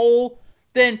Super Bowl,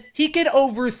 then he can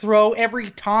overthrow every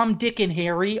Tom, Dick, and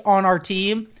Harry on our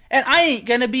team, and I ain't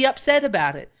going to be upset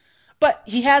about it. But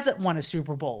he hasn't won a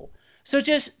Super Bowl. So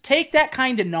just take that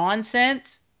kind of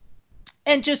nonsense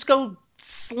and just go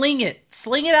sling it.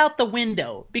 Sling it out the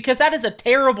window, because that is a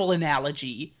terrible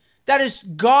analogy. That is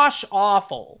gosh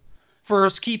awful for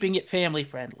us keeping it family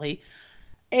friendly.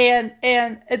 And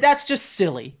that's just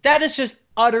silly. That is just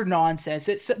utter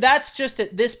nonsense. That's just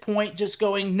at this point just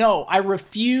going, no, I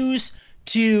refuse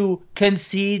to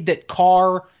concede that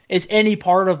Carr is any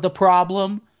part of the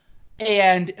problem,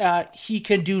 and he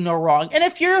can do no wrong. And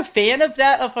if you're a fan of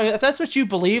that, if that's what you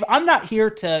believe, I'm not here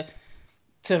to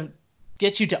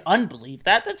get you to unbelieve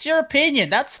that. That's your opinion.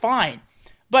 That's fine.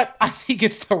 But I think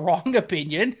it's the wrong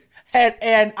opinion,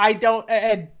 and I don't.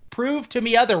 And prove to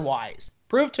me otherwise.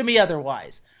 Prove to me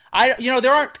otherwise.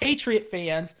 There aren't Patriot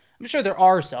fans. I'm sure there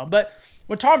are some, but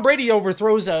when Tom Brady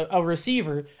overthrows a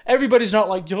receiver, everybody's not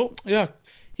like, yeah,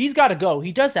 he's got to go.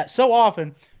 He does that so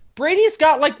often. Brady's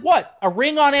got a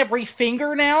ring on every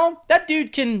finger now? That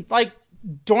dude can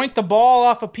doink the ball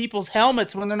off of people's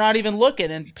helmets when they're not even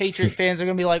looking, and Patriot fans are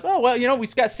going to be like, oh, well,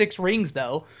 we've got 6 rings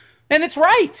though. And it's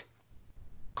right.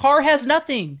 Carr has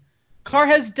nothing. Carr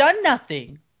has done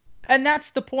nothing. And that's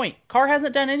the point. Carr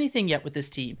hasn't done anything yet with this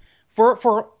team.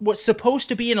 For what's supposed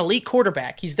to be an elite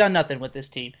quarterback, he's done nothing with this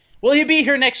team. Will he be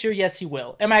here next year? Yes, he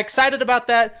will. Am I excited about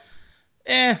that?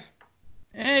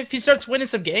 If he starts winning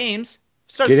some games,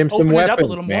 starts get him some weapons, up a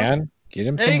little man. More. Get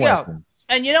him some weapons.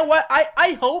 And you know what?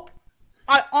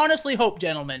 I honestly hope,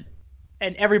 gentlemen,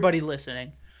 and everybody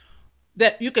listening,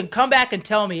 that you can come back and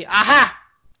tell me, aha,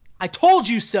 I told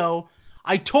you so.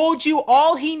 I told you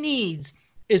all he needs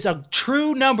is a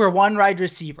true number 1 wide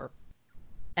receiver.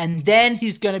 And then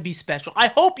he's going to be special. I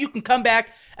hope you can come back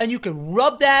and you can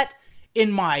rub that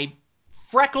in my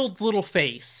freckled little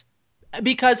face,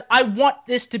 because I want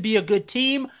this to be a good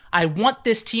team. I want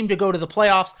this team to go to the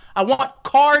playoffs. I want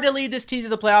Carr to lead this team to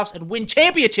the playoffs and win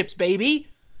championships, baby.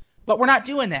 But we're not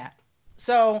doing that.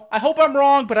 So I hope I'm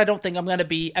wrong, but I don't think I'm going to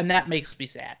be, and that makes me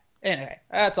sad. Anyway,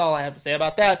 that's all I have to say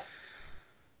about that.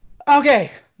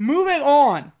 Okay, moving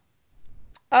on.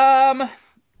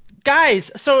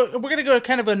 Guys, so we're going to go to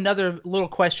kind of another little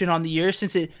question on the year,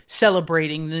 since it's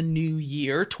celebrating the new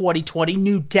year, 2020,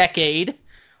 new decade.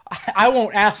 I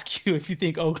won't ask you if you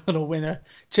think Oakland will win a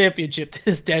championship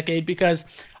this decade,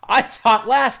 because I thought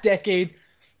last decade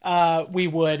we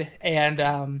would,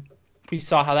 and we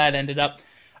saw how that ended up.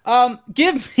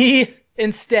 Give me,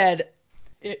 instead,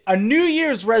 A New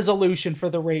Year's resolution for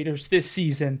the Raiders this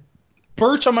season.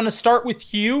 Birch, I'm going to start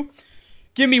with you.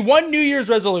 Give me one New Year's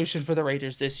resolution for the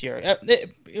Raiders this year.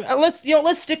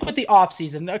 Let's stick with the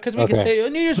offseason because we can say a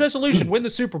New Year's resolution, win the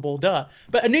Super Bowl, duh.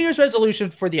 But a New Year's resolution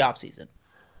for the offseason.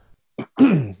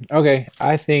 Okay,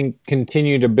 I think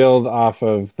continue to build off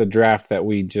of the draft that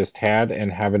we just had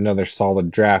and have another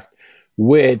solid draft,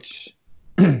 which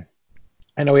I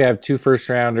know we have 2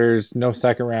 first-rounders, no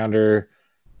second-rounder,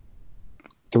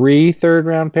 3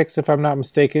 third-round picks, if I'm not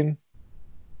mistaken.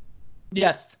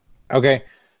 Yes. Okay.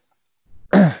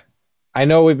 I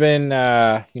know we've been,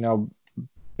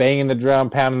 banging the drum,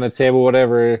 pounding the table,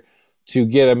 whatever, to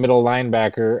get a middle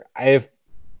linebacker.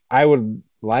 I would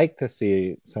like to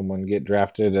see someone get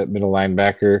drafted at middle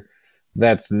linebacker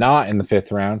that's not in the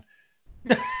 5th round.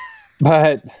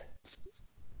 But,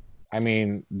 I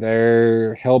mean,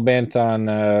 they're hell-bent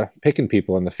on picking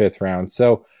people in the 5th round.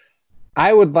 So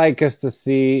I would like us to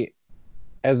see,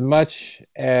 as much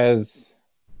as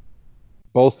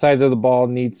both sides of the ball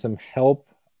need some help,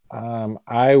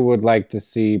 I would like to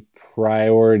see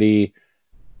priority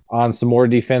on some more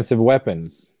defensive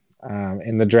weapons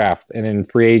in the draft and in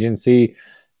free agency.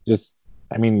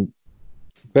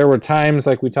 There were times,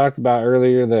 like we talked about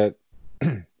earlier, that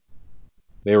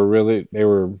they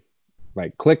were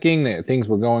like clicking, that things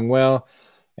were going well,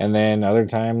 and then other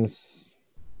times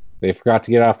they forgot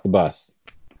to get off the bus.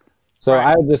 So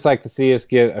I would just like to see us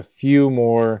get a few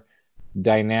more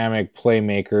dynamic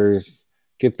playmakers,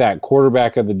 get that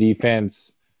quarterback of the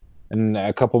defense, and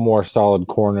a couple more solid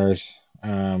corners,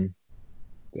 and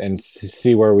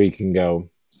see where we can go.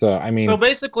 So, so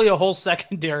basically a whole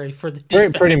secondary for the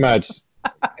defense. Pretty much.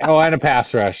 And a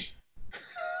pass rush.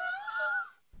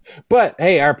 But,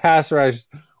 hey, our pass rush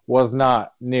was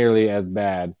not nearly as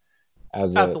bad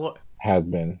as it has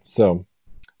been. So,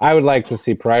 I would like to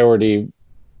see priority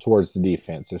towards the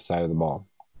defensive side of the ball.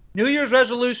 New Year's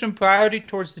resolution, priority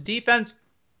towards the defense.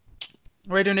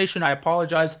 Raider Nation, I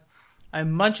apologize.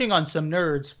 I'm munching on some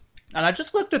nerds. And I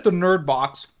just looked at the nerd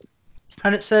box.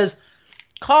 And it says,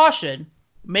 caution,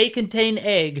 may contain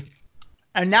egg.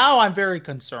 And now I'm very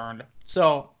concerned.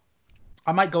 So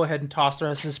I might go ahead and toss the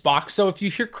rest of this box. So if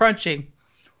you hear crunching,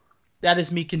 that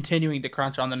is me continuing to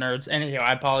crunch on the nerds. And anyway,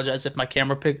 I apologize if my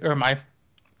my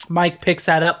mic picks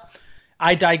that up.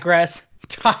 I digress.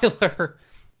 Tyler,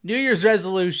 New Year's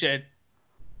resolution.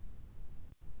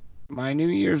 My New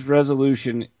Year's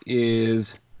resolution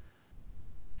is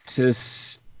to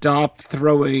stop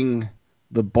throwing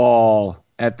the ball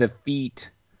at the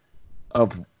feet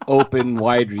of open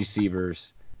wide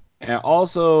receivers, and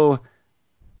also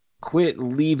quit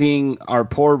leaving our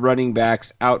poor running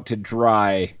backs out to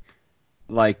dry,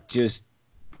 like just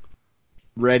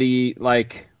ready,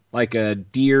 like a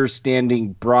deer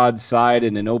standing broadside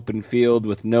in an open field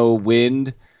with no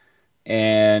wind,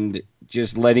 and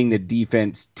just letting the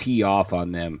defense tee off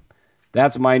on them.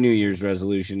 That's my New Year's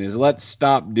resolution, is let's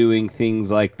stop doing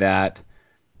things like that,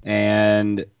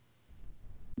 and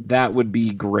that would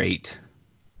be great.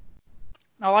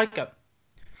 I like it.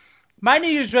 My New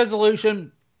Year's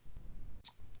resolution,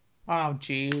 oh,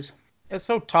 geez. It's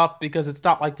so tough because it's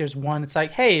not like there's one. It's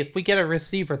like, hey, if we get a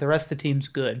receiver, the rest of the team's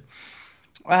good.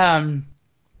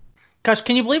 Gosh,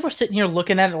 can you believe we're sitting here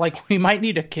looking at it like we might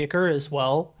need a kicker as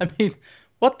well? I mean,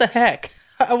 what the heck?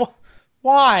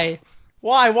 Why?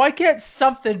 Why can't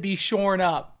something be shorn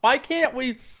up? Why can't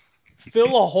we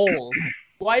fill a hole?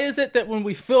 Why is it that when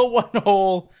we fill one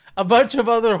hole, a bunch of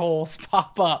other holes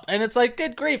pop up? And it's like,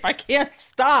 good grief, I can't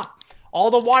stop all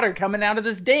the water coming out of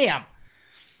this dam.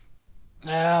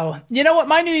 Oh, you know what?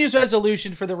 My New Year's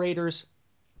resolution for the Raiders.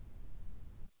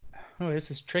 Oh, this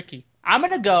is tricky. I'm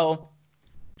going to go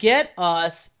get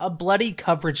us a bloody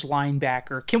coverage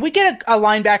linebacker. Can we get a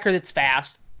linebacker that's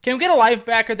fast? Can we get a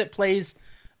linebacker that plays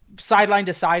sideline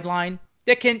to sideline?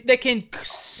 That can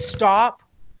stop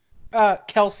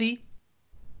Kelsey?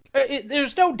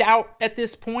 There's no doubt at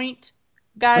this point,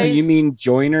 guys. Oh, you mean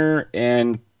Joyner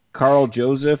and Carl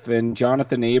Joseph and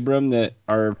Jonathan Abram that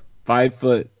are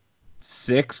 5'6"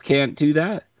 can't do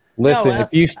that? Listen, if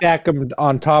you stack them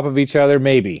on top of each other,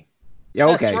 maybe. Yeah,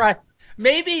 okay. That's right.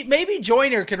 Maybe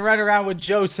Joyner can run around with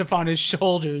Joseph on his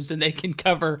shoulders and they can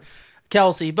cover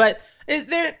Kelsey. But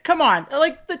come on,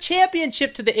 like the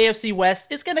championship to the AFC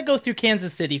West is going to go through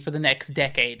Kansas City for the next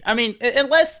decade. I mean,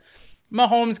 unless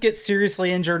Mahomes gets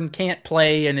seriously injured and can't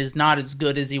play and is not as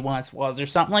good as he once was or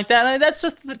something like that. I mean, that's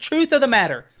just the truth of the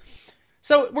matter.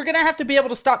 So we're going to have to be able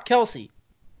to stop Kelsey.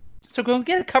 So go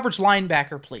get a coverage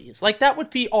linebacker, please. Like, that would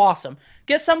be awesome.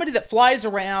 Get somebody that flies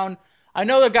around. I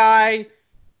know the guy,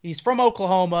 he's from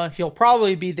Oklahoma. He'll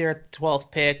probably be there at the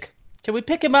 12th pick. Can we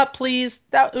pick him up, please?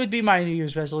 That would be my New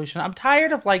Year's resolution. I'm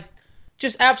tired of like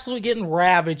just absolutely getting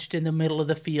ravaged in the middle of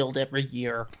the field every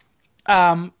year.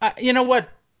 You know what?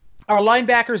 Our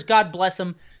linebackers, God bless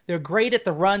them, they're great at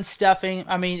the run stuffing.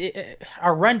 I mean,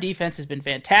 our run defense has been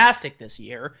fantastic this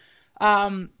year.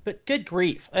 But good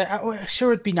grief.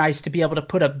 Sure, it'd be nice to be able to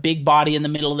put a big body in the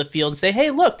middle of the field and say,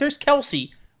 hey, look, there's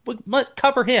Kelsey. Let's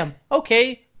cover him.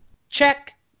 Okay,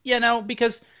 check,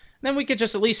 because then we could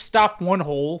just at least stop one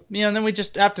hole. And then we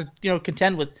just have to,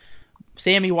 contend with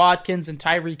Sammy Watkins and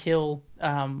Tyreek Hill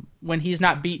when he's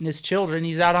not beating his children.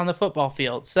 He's out on the football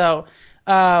field. So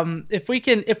if we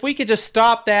could just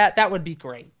stop that, that would be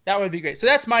great. That would be great. So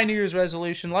that's my New Year's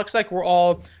resolution. Looks like we're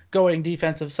all going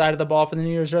defensive side of the ball for the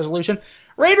New Year's resolution.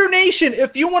 Raider Nation,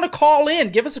 if you want to call in,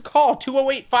 give us a call,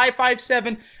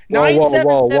 208-557-9771.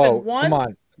 Whoa. Come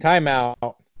on.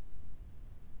 Timeout.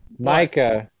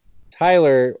 Micah,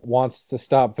 Tyler wants to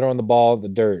stop throwing the ball in the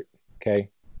dirt, okay?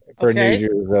 For a New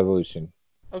Year's resolution.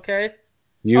 Okay.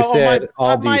 You said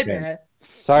all defense.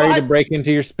 Sorry to break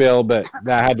into your spill, but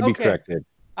that had to be corrected.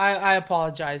 I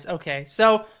apologize. Okay.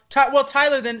 So,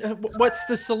 Tyler, then what's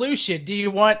the solution?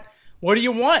 What do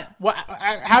you want?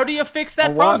 How do you fix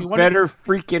that problem? Better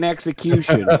freaking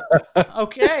execution.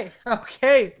 Okay.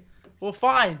 Well,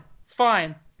 fine.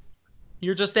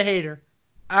 You're just a hater.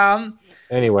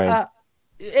 Anyway.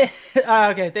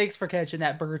 Okay, thanks for catching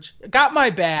that, Birch. Got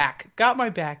my back.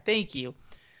 Thank you.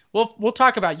 We'll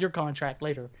talk about your contract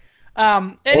later.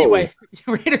 Anyway,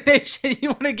 Raider Nation, you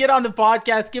want to get on the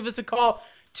podcast, give us a call,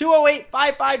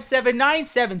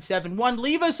 208-557-9771.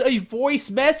 Leave us a voice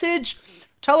message.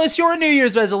 Tell us your New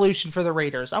Year's resolution for the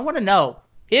Raiders. I want to know.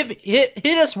 Hit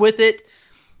us with it.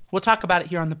 We'll talk about it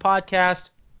here on the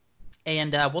podcast,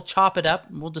 and we'll chop it up,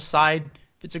 and we'll decide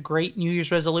if it's a great New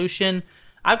Year's resolution.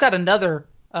 I've got another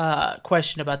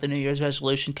question about the New Year's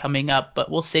resolution coming up,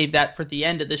 but we'll save that for the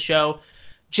end of the show.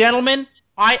 Gentlemen,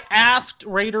 I asked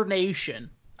Raider Nation.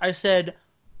 I said,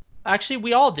 actually,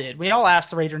 we all did. We all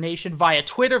asked the Raider Nation via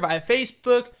Twitter, via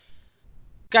Facebook.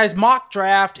 Guys, mock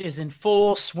draft is in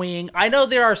full swing. I know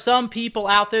there are some people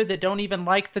out there that don't even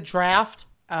like the draft.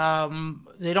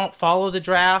 They don't follow the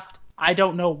draft. I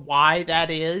don't know why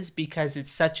that is, because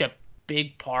it's such a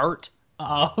big part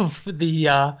of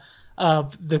the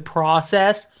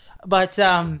process. But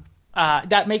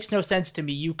that makes no sense to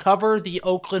me. You cover the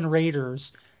Oakland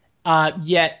Raiders,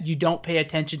 yet you don't pay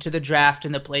attention to the draft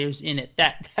and the players in it.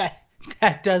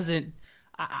 That doesn't.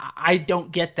 I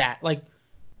don't get that. Like,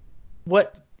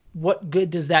 what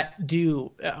good does that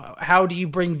do? How do you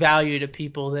bring value to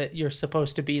people that you're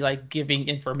supposed to be like giving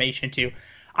information to?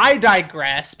 I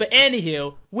digress. But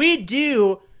anywho, we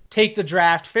do take the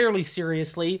draft fairly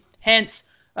seriously. Hence,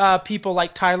 people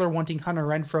like Tyler wanting Hunter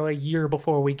Renfrow a year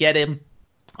before we get him.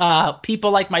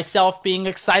 People like myself being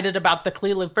excited about the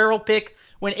Clelin Ferrell pick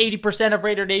when 80% of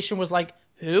Raider Nation was like,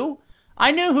 who?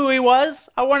 I knew who he was.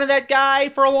 I wanted that guy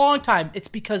for a long time. It's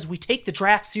because we take the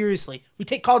draft seriously. We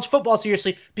take college football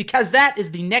seriously because that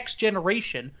is the next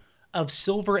generation of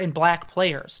silver and black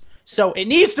players. So it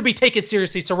needs to be taken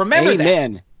seriously. So remember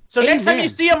that. So next time you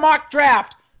see a mock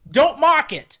draft, don't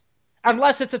mock it.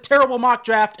 Unless it's a terrible mock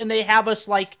draft and they have us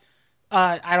like,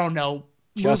 I don't know,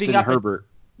 Justin Herbert.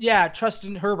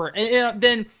 Justin Herbert.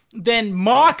 And then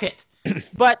mock it.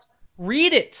 But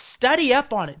read it. Study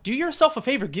up on it. Do yourself a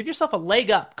favor. Give yourself a leg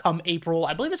up come April.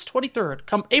 I believe it's 23rd.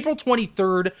 Come April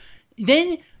 23rd.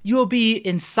 Then you will be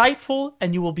insightful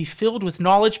and you will be filled with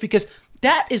knowledge, because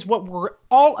that is what we're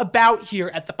all about here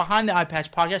at the Behind the Eye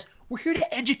Patch podcast. We're here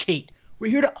to educate.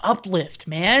 We're here to uplift,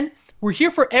 man. We're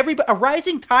here for everybody. A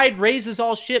rising tide raises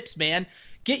all ships, man.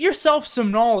 Get yourself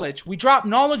some knowledge. We drop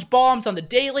knowledge bombs on the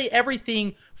daily,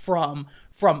 everything from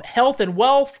health and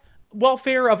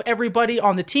welfare of everybody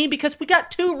on the team, because we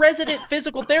got 2 resident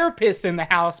physical therapists in the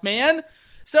house, man.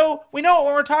 So we know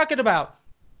what we're talking about.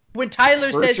 When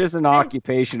Tyler says... is an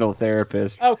occupational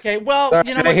therapist. Okay, well, sorry,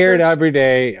 you know, I hear it every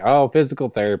day. Oh, physical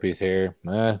therapy's here.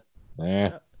 There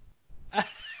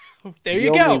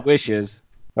you go. Only wishes.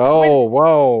 Oh,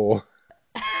 whoa.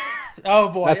 Oh,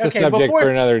 boy. That's a subject for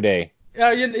another day.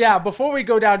 Yeah, before we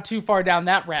go down too far down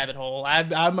that rabbit hole,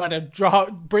 I'm going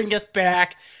to bring us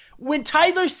back. When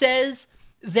Tyler says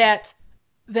that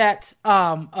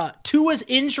Tua's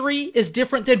injury is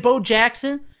different than Bo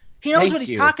Jackson, he knows what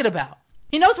he's talking about.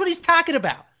 He knows what he's talking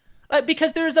about,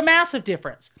 because there's a massive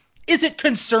difference. Is it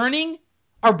concerning?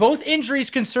 Are both injuries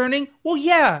concerning? Well,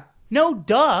 yeah. No,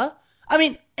 duh. I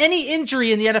mean, any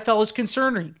injury in the NFL is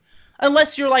concerning,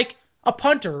 unless you're like a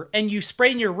punter and you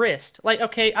sprain your wrist. Like,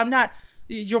 okay,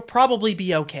 you'll probably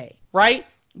be okay, right?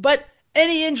 But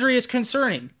any injury is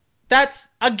concerning.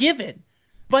 That's a given.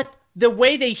 But the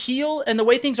way they heal and the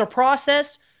way things are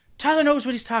processed, Tyler knows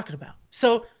what he's talking about.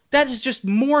 So that is just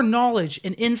more knowledge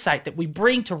and insight that we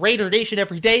bring to Raider Nation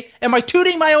every day. Am I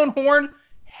tooting my own horn?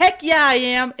 Heck yeah, I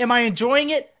am. Am I enjoying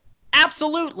it?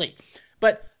 Absolutely.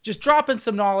 But just dropping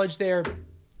some knowledge there.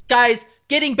 Guys,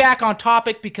 getting back on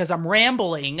topic because I'm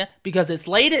rambling because it's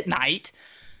late at night.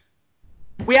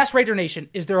 We asked Raider Nation,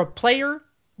 is there a player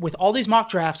with all these mock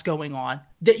drafts going on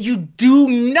that you do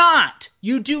not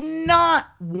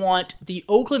want the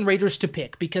Oakland Raiders to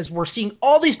pick? Because we're seeing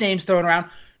all these names thrown around.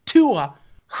 Tua,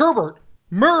 Herbert,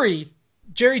 Murray,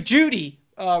 Jerry Jeudy,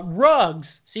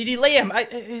 Ruggs, CeeDee Lamb.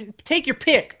 Take your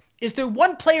pick. Is there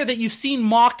one player that you've seen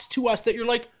mocked to us that you're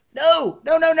like, no.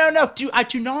 I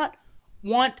do not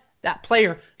want that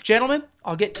player. Gentlemen,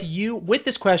 I'll get to you with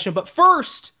this question. But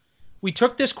first, we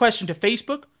took this question to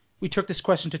Facebook. We took this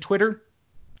question to Twitter.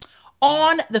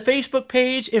 On the Facebook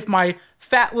page, if my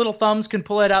fat little thumbs can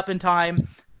pull it up in time,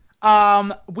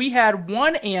 we had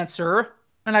one answer,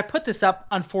 and I put this up,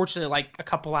 unfortunately, like a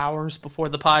couple hours before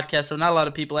the podcast, so not a lot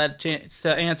of people had a chance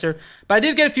to answer. But I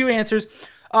did get a few answers.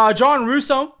 John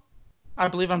Russo, I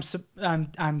believe I'm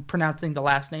pronouncing the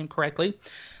last name correctly.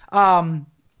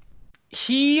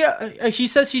 He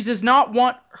says he does not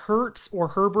want Hurts or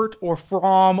Herbert or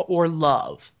Fromm or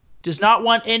Love. Does not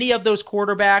want any of those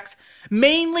quarterbacks,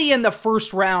 mainly in the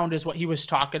first round is what he was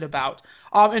talking about.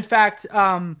 In fact,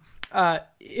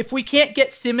 if we can't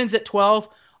get Simmons at 12,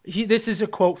 this is a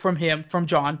quote from him, from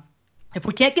John. If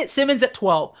we can't get Simmons at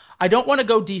 12, I don't want to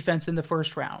go defense in the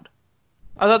first round.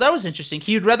 I thought that was interesting.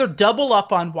 He'd rather double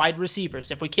up on wide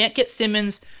receivers. If we can't get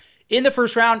Simmons in the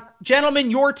first round, gentlemen,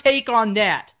 your take on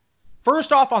that.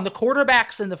 First off, on the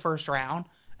quarterbacks in the first round,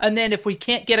 and then if we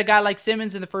can't get a guy like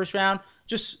Simmons in the first round,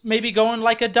 just maybe going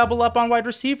like a double up on wide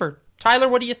receiver. Tyler,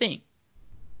 what do you think?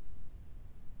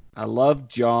 I love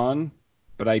John,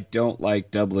 but I don't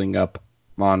like doubling up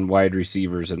on wide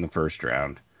receivers in the first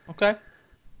round. Okay.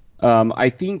 I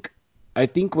think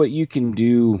what you can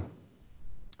do,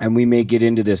 and we may get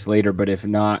into this later, but if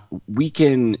not, we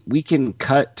can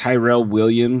cut Tyrell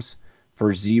Williams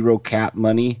for zero cap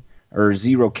money or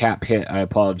zero cap hit. I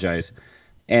apologize.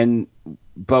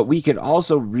 But we could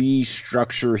also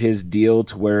restructure his deal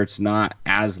to where it's not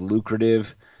as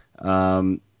lucrative.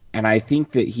 And I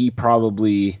think that he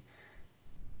probably,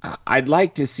 I'd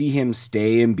like to see him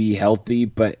stay and be healthy,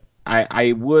 but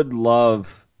I would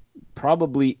love,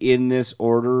 probably in this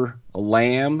order,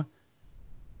 Lamb,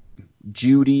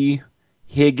 Jeudy,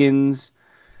 Higgins,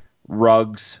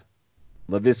 Ruggs,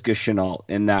 Laviska Shenault,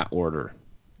 in that order.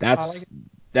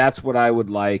 That's what I would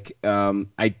like.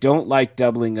 I don't like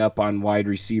doubling up on wide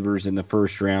receivers in the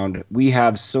first round. We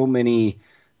have so many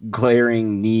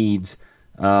glaring needs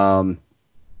that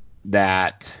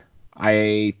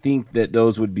I think that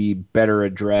those would be better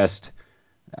addressed.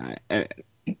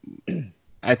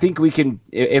 I think we can,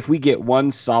 if we get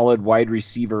one solid wide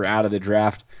receiver out of the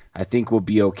draft, I think we'll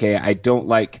be okay. I don't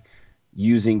like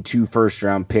using 2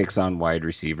 first-round picks on wide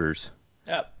receivers.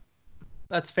 Yep.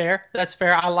 That's fair.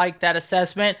 I like that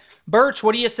assessment. Birch,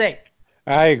 what do you say?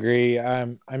 I agree. I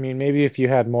mean, maybe if you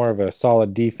had more of a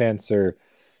solid defense, or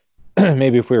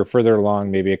maybe if we were further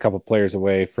along, maybe a couple players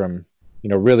away from,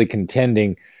 really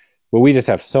contending, but we just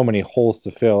have so many holes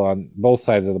to fill on both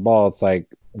sides of the ball. It's like,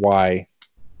 why?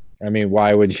 I mean,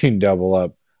 why would you double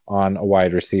up on a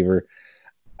wide receiver?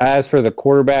 As for the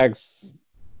quarterbacks,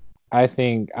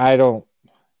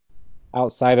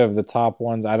 outside of the top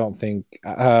ones, I don't think,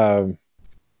 outside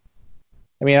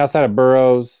of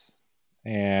Burrows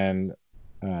and,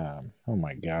 oh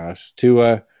my gosh,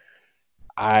 Tua,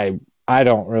 I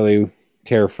don't really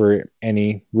care for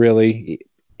any, really.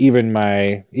 Even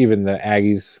the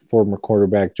Aggies' former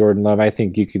quarterback, Jordan Love, I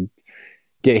think you could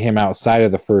get him outside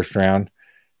of the first round.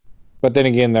 But then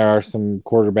again, there are some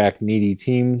quarterback needy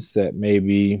teams that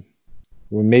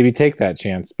would maybe take that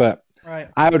chance. But right.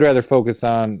 I would rather focus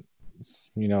on,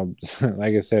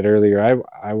 like I said earlier,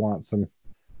 I want a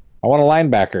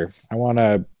linebacker. I want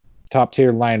a top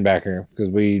tier linebacker, because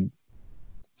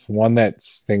one that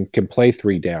can play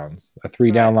 3 downs, a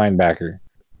 3-down linebacker.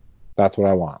 That's what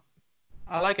I want.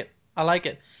 I like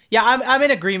it. Yeah, I'm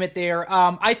in agreement there.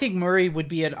 I think Murray would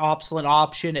be an excellent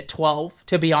option at 12,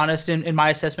 to be honest, in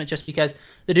my assessment, just because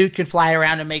the dude can fly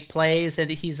around and make plays,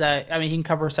 and he can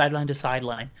cover sideline to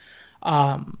sideline.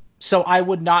 So I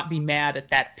would not be mad at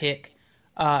that pick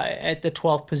at the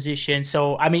 12th position.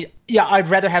 So, I'd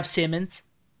rather have Simmons,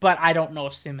 but I don't know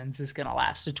if Simmons is going to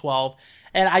last to 12.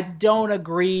 And I don't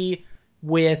agree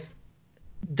with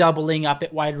doubling up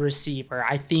at wide receiver.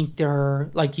 I think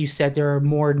like you said, there are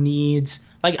more needs.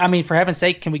 For heaven's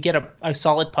sake, can we get a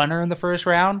solid punter in the first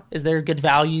round? Is there a good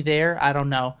value there? I don't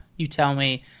know. you tell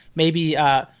me. Maybe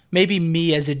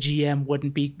me as a GM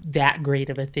wouldn't be that great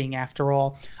of a thing after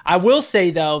all. I will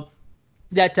say, though,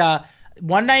 that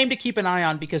one name to keep an eye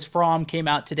on, because Fromm came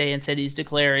out today and said he's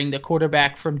declaring the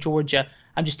quarterback from Georgia.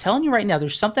 I'm just telling you right now,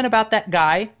 there's something about that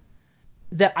guy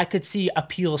that I could see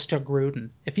appeals to Gruden.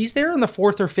 If he's there in the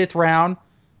 4th or 5th round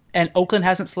and Oakland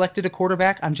hasn't selected a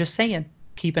quarterback, I'm just saying,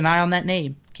 keep an eye on that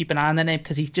name. Keep an eye on that name,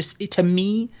 because he's just, to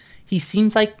me, he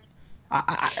seems like,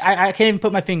 I can't even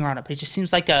put my finger on it, but he just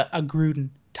seems like a Gruden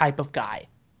type of guy.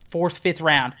 4th, 5th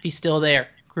round, if he's still there,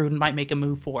 Gruden might make a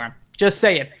move for him. Just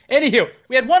saying. Anywho,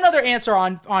 we had one other answer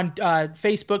on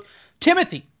Facebook.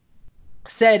 Timothy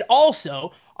said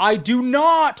also, I do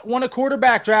not want a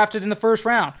quarterback drafted in the 1st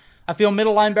round. I feel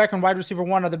middle linebacker and wide receiver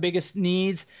 1 are the biggest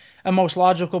needs and most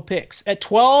logical picks. At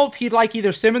 12, he'd like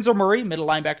either Simmons or Murray, middle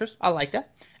linebackers. I like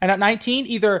that. And at 19,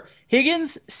 either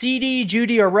Higgins, CD,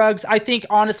 Judy, or Ruggs. I think,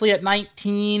 honestly, at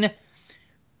 19,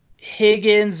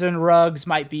 Higgins and Ruggs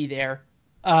might be there.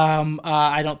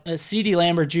 I don't CD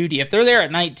Lamb or Judy. If they're there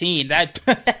at 19, that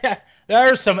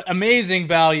there's some amazing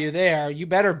value there. You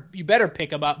better pick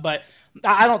them up. But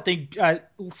I don't think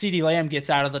CD Lamb gets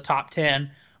out of the top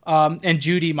 10. And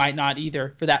Judy might not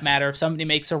either, for that matter. If somebody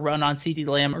makes a run on CD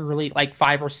Lamb early, like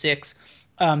 5 or 6,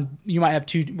 you might have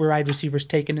 2 wide receivers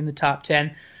taken in the top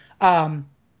 10.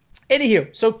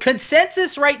 Anywho, so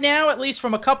consensus right now, at least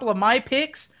from a couple of my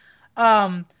picks,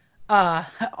 are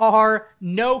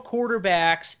no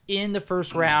quarterbacks in the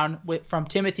 1st round from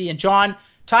Timothy and John.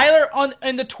 Tyler,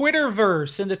 in the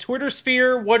Twitterverse, in the Twitter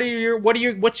sphere,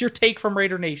 what's your take from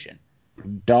Raider Nation?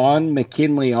 Don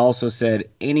McKinley also said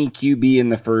any QB in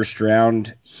the 1st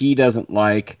round he doesn't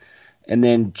like. And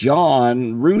then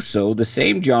John Russo, the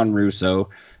same John Russo,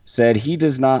 said he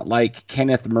does not like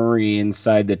Kenneth Murray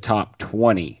inside the top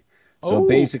 20. So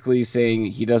basically saying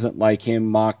he doesn't like him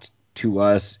mocked to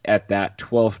us at that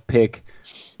 12th pick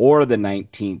or the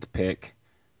 19th pick.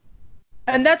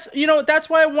 And that's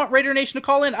why I want Raider Nation to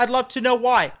call in. I'd love to know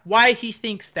why he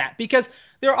thinks that. Because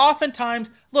there are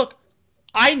oftentimes, look,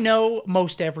 I know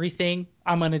most everything.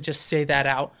 I'm going to just say that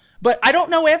out. But I don't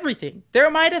know everything. There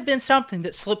might have been something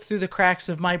that slipped through the cracks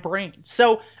of my brain.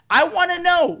 So I want to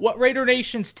know what Raider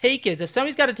Nation's take is. If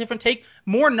somebody's got a different take,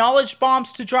 more knowledge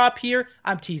bombs to drop here.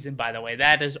 I'm teasing, by the way.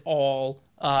 That is all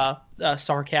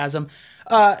sarcasm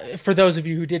for those of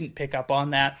you who didn't pick up on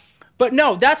that. But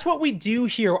no, that's what we do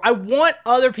here. I want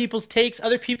other people's takes,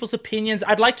 other people's opinions.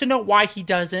 I'd like to know why he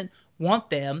doesn't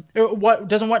want them, or what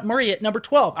doesn't want Murray at number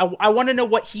 12. I want to know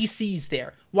what he sees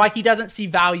there, why he doesn't see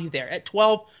value there at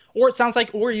 12, or it sounds like,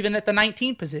 or even at the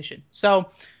 19 position. So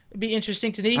it'd be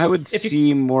interesting to me. I would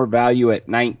see more value at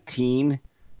 19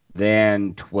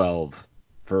 than 12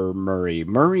 for Murray.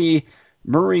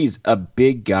 Murray's a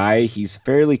big guy. He's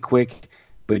fairly quick,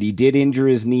 but he did injure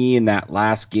his knee in that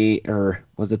last game, or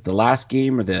was it the last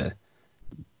game or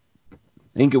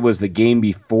I think it was the game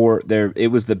before there. It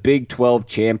was the Big 12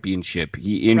 championship.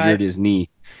 He injured his knee.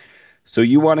 So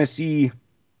you want to see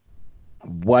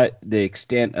what the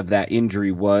extent of that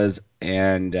injury was,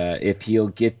 and if he'll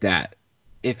get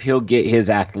his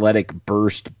athletic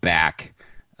burst back.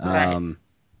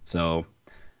 So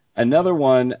another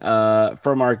one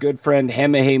from our good friend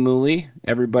Hema Hemuli.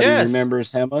 Everybody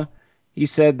remembers Hema. He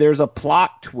said there's a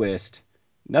plot twist.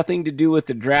 Nothing to do with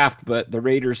the draft, but the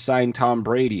Raiders signed Tom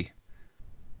Brady.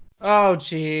 Oh,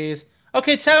 jeez.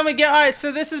 Okay, tell me again. All right,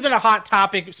 so this has been a hot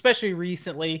topic, especially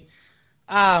recently.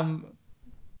 I don't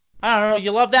know.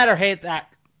 You love that or hate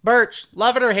that? Birch,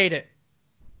 love it or hate it?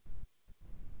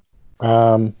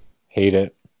 Hate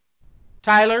it.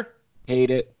 Tyler?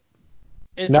 Hate it.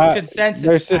 It's consensus.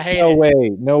 There's just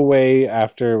no way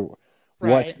after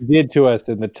what he did to us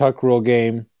in the Tuck Rule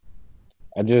game.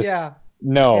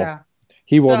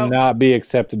 He will not be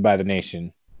accepted by the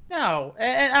nation. No,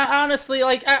 and I honestly,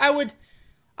 like, I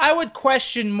would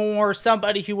question more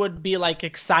somebody who would be like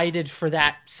excited for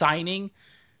that signing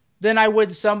than I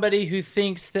would somebody who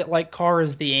thinks that like Carr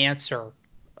is the answer.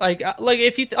 Like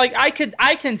if you like,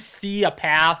 I can see a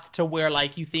path to where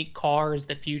like you think Carr is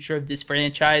the future of this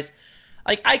franchise.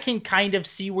 Like I can kind of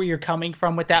see where you're coming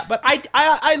from with that, but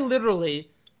I literally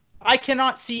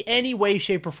cannot see any way,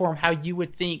 shape, or form how you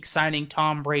would think signing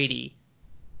Tom Brady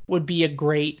would be a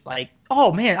great, like,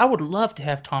 oh man, I would love to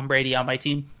have Tom Brady on my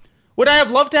team. Would I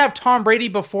have loved to have Tom Brady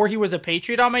before he was a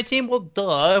Patriot on my team? Well,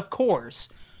 duh, of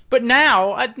course. But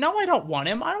now, I don't want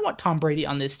him. I don't want Tom Brady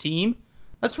on this team.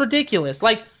 That's ridiculous.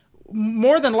 Like,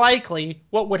 more than likely,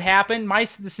 what would happen, the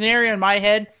scenario in my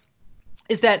head,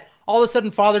 is that all of a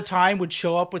sudden Father Time would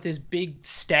show up with his big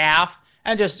staff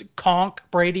and just conk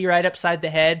Brady right upside the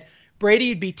head. Brady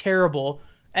would be terrible.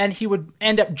 and he would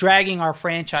end up dragging our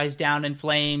franchise down in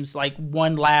flames like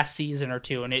one last season or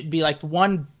two, and it'd be like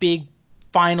one big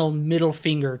final middle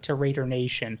finger to Raider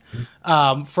Nation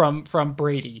from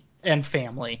Brady and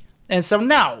family. And so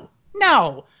no.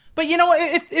 But you know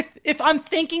what? If I'm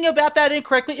thinking about that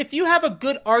incorrectly, if you have a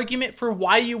good argument for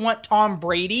why you want Tom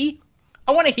Brady,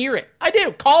 I want to hear it. I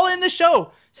do. Call in the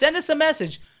show. Send us a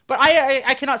message. But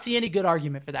I cannot see any good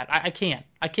argument for that. I can't.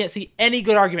 I can't see any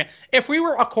good argument. If we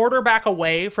were a quarterback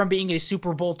away from being a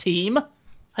Super Bowl team,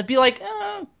 I'd be like,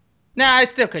 nah, I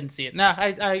still couldn't see it. No,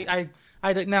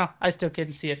 I still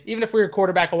couldn't see it. Even if we were a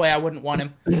quarterback away, I wouldn't want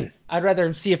him. I'd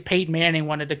rather see if Peyton Manning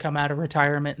wanted to come out of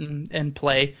retirement and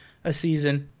play a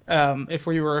season if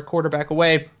we were a quarterback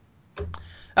away.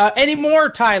 Any more,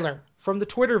 Tyler, from the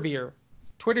Twitter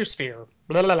sphere?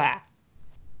 Blah, blah, blah.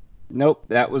 Nope,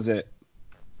 that was it.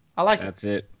 I like That's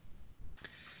it.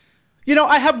 You know,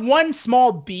 I have one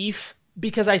small beef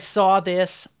because I saw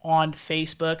this on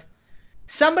Facebook.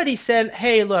 Somebody said,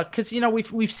 hey, look, because, you know,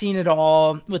 we've seen it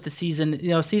all with the season. You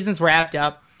know, season's wrapped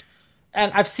up.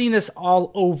 And I've seen this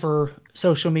all over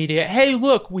social media. Hey,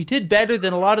 look, we did better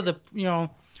than a lot of the, you know,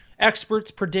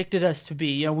 experts predicted us to be.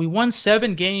 You know, we won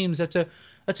 7 games. That's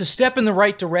a step in the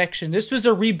right direction. This was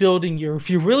a rebuilding year. If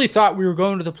you really thought we were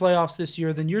going to the playoffs this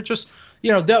year, then you're just,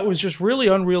 you know, that was just really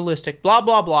unrealistic. Blah,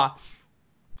 blah, blah.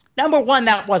 Number one,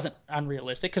 that wasn't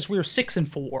unrealistic because we were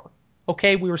 6-4.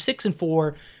 Okay, we were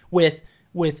 6-4 with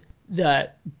the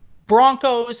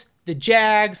Broncos, the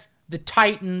Jags, the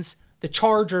Titans, the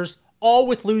Chargers, all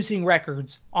with losing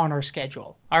records on our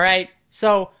schedule. All right,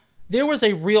 so there was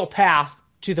a real path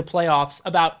to the playoffs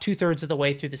about 2/3 of the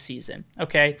way through the season.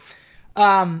 Okay.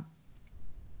 Do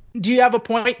you have a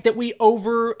point that we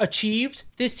overachieved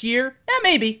this year?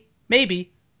 Maybe.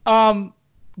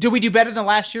 Do we do better than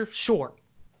last year? Sure.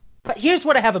 But here's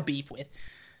what I have a beef with.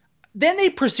 Then they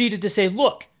proceeded to say,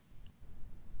 look,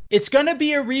 it's going to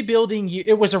be a rebuilding year.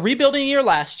 It was a rebuilding year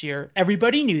last year.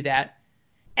 Everybody knew that.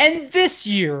 And this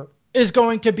year is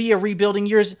going to be a rebuilding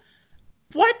year.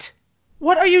 What?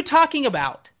 What are you talking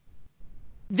about?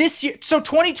 This year, so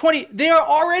 2020, they are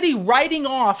already writing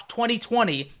off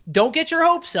 2020. Don't get your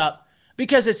hopes up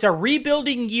because it's a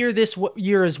rebuilding year this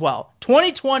year as well.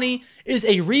 2020 is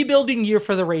a rebuilding year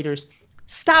for the Raiders.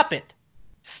 Stop it.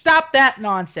 Stop that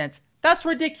nonsense. That's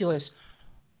ridiculous.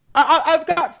 I've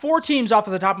got 4 teams off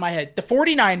of the top of my head. The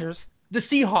 49ers, the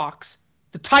Seahawks,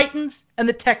 the Titans, and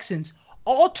the Texans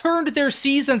all turned their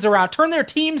seasons around, turned their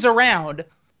teams around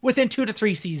within 2 to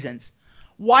 3 seasons.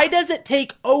 Why does it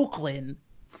take Oakland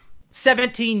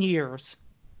 17 years?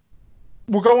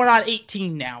 We're going on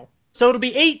 18 now. So it'll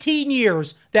be 18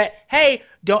 years that, hey,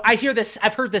 I hear this.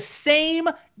 I've heard the same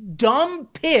dumb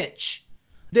pitch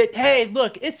that, hey,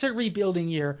 look, it's a rebuilding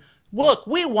year. Look,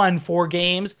 we won 4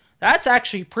 games. That's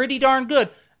actually pretty darn good.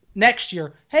 Next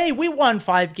year, hey, we won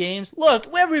 5 games. Look,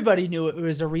 everybody knew it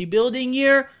was a rebuilding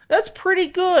year. That's pretty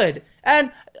good.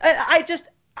 And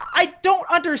I don't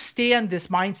understand this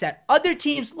mindset. Other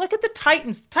teams, look at the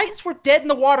Titans. The Titans were dead in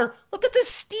the water. Look at the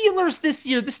Steelers this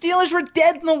year. The Steelers were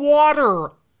dead in the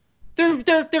water.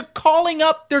 They're calling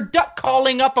up, they're duck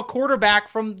calling up a quarterback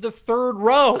from the 3rd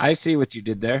row. I see what you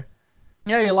did there.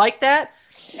 Yeah, you like that?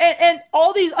 And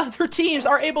all these other teams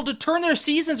are able to turn their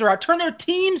seasons around, turn their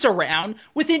teams around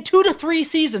within 2 to 3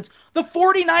 seasons. The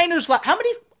 49ers, how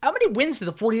many wins did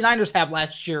the 49ers have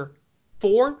last year?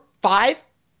 4? 5?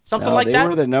 Something like that? They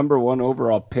were the number 1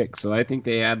 overall pick, so I think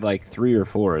they had like 3 or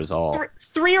 4 is all.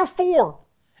 3 or 4.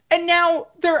 And now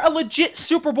they're a legit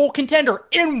Super Bowl contender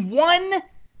in one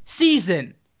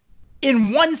season.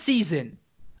 In one season.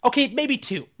 Okay, maybe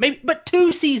 2. But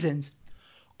 2 seasons.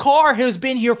 Carr has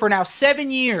been here for now 7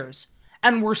 years,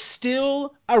 and we're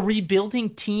still a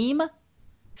rebuilding team?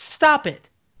 Stop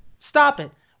it. Stop it.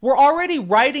 We're already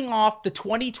writing off the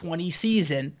 2020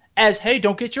 season as, hey,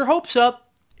 don't get your hopes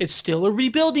up. It's still a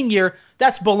rebuilding year.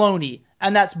 That's baloney,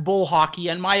 and that's bull hockey,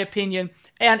 in my opinion.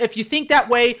 And if you think that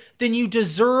way, then you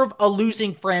deserve a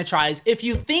losing franchise. If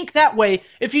you think that way,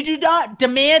 if you do not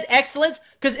demand excellence,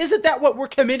 because isn't that what we're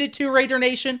committed to, Raider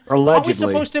Nation? Allegedly. Are we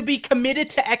supposed to be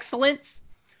committed to excellence?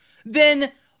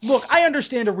 Then, look, I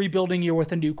understand a rebuilding year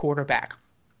with a new quarterback.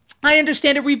 I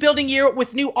understand a rebuilding year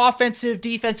with new offensive,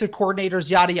 defensive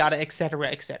coordinators, yada, yada, et cetera,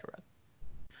 et cetera.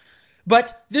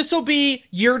 But this will be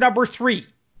year number 3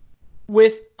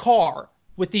 with Carr,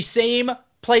 with the same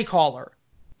play caller,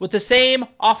 with the same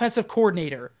offensive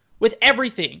coordinator, with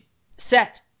everything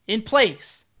set in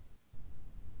place.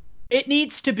 It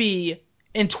needs to be,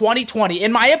 in 2020,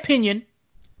 in my opinion,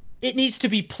 it needs to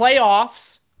be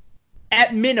playoffs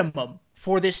at minimum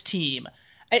for this team.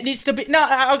 It needs to be, no,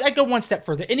 I go one step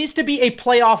further. It needs to be a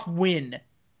playoff win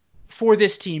for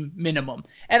this team minimum.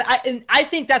 And I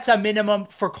think that's a minimum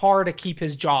for Carr to keep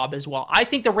his job as well. I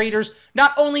think the Raiders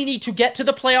not only need to get to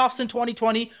the playoffs in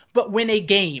 2020, but win a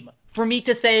game for me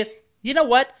to say, you know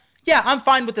what? Yeah, I'm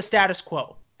fine with the status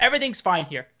quo. Everything's fine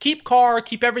here. Keep Carr,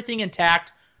 keep everything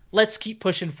intact. Let's keep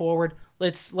pushing forward.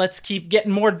 Let's keep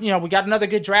getting more. You know, we got another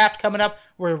good draft coming up.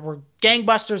 We're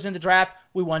gangbusters in the draft.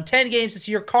 We won 10 games this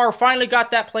year. Carr finally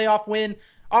got that playoff win.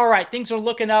 All right, things are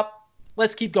looking up.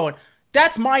 Let's keep going.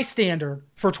 That's my standard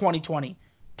for 2020.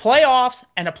 Playoffs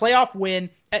and a playoff win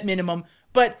at minimum.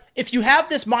 But if you have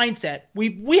this mindset, we're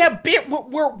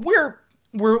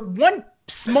one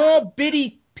small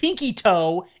bitty pinky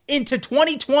toe into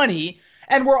 2020,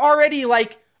 and we're already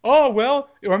like, oh well,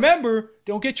 remember,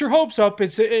 don't get your hopes up.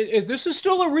 This is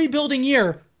still a rebuilding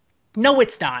year. No,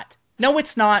 it's not. No,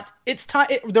 it's not. It's time.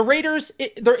 The Raiders.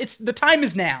 The time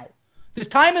is now. The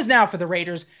time is now for the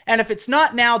Raiders, and if it's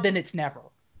not now, then it's never.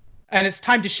 And it's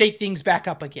time to shake things back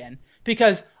up again,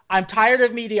 because I'm tired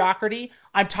of mediocrity.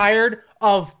 I'm tired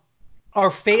of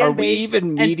our fan base. Are we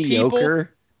even mediocre?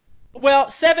 People. Well,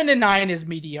 7-9 is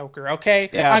mediocre. Okay.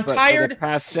 Yeah, I'm tired. For the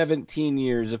past 17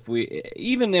 years, if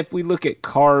we look at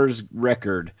Carr's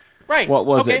record, right? What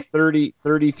was it?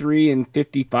 33 and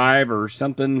 55 or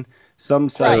something? Some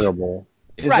such.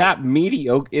 Is that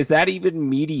mediocre? Is that even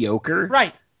mediocre?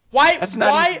 Right. Why? That's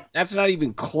not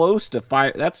even close to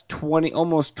 5. That's 20.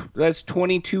 That's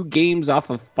 22 games off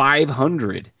of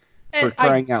 500. For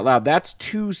crying out loud, that's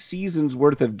 2 seasons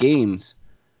worth of games.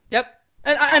 Yep.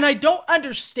 And I don't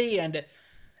understand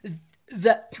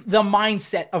the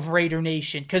mindset of Raider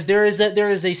Nation, because there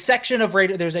is a section of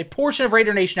Raider, there's a portion of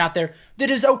Raider Nation out there that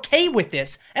is okay with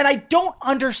this, and I don't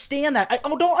understand that. I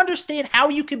don't understand how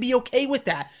you can be okay with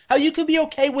that. How you can be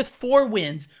okay with 4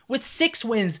 wins, with 6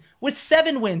 wins, with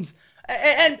 7 wins,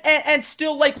 and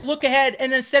still like look ahead,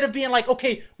 and instead of being like,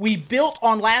 okay, we built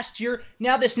on last year,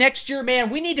 now this next year, man,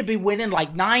 we need to be winning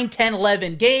like 9, 10,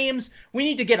 11 games. We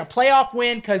need to get a playoff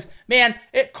win, because, man,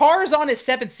 Carr is on his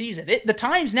 7th season. The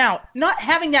time's now. Not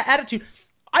having that attitude.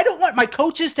 I don't want my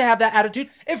coaches to have that attitude.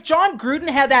 If John Gruden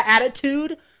had that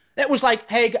attitude that was like,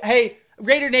 hey,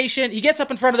 Raider Nation, he gets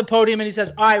up in front of the podium and he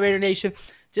says, all right, Raider Nation,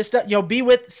 just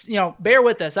bear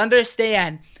with us.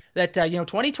 Understand that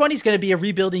 2020 is going to be a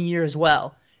rebuilding year as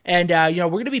well, and we're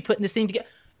going to be putting this thing together.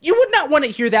 You would not want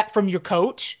to hear that from your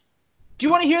coach. Do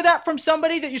you want to hear that from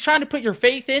somebody that you're trying to put your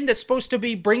faith in, that's supposed to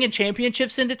be bringing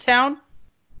championships into town?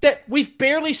 That we've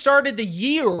barely started the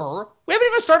year. We haven't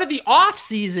even started the off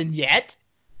season yet,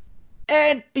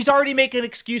 and he's already making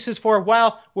excuses for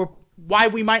why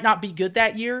we might not be good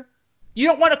that year. You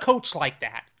don't want a coach like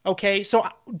that, okay? So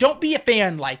don't be a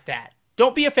fan like that.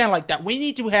 Don't be a fan like that. We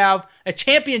need to have a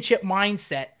championship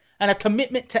mindset and a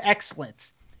commitment to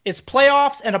excellence. It's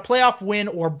playoffs and a playoff win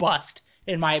or bust,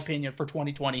 in my opinion, for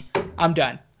 2020. I'm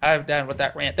done. I'm done with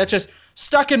that rant. That's just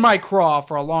stuck in my craw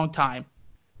for a long time.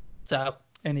 So,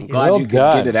 I'm glad you could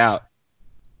get it out.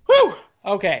 Whew!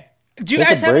 Okay. Do you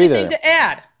guys have anything to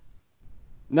add?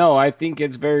 No, I think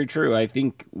it's very true. I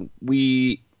think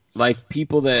we, like,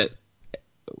 people that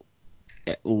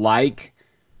like,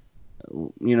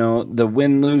 the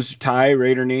win, lose, tie,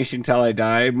 Raider Nation till I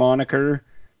die moniker,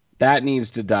 that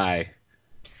needs to die,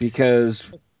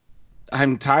 because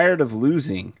I'm tired of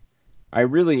losing. I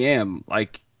really am.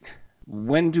 Like,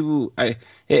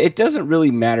 it doesn't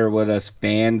really matter what us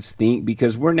fans think,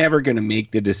 because we're never going to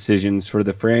make the decisions for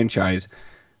the franchise.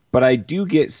 But I do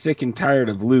get sick and tired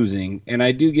of losing, and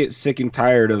I do get sick and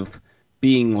tired of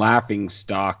being laughing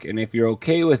stock. And if you're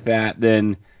okay with that,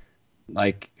 then,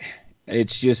 like,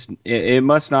 it's just, it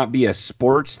must not be a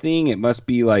sports thing. It must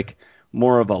be like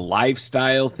more of a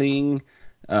lifestyle thing,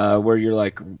 where you're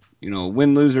like,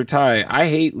 win, lose, or tie. I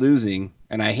hate losing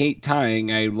and I hate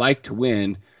tying. I like to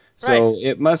win. So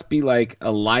It must be like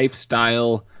a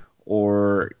lifestyle,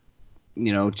 or,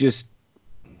 just,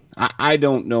 I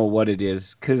don't know what it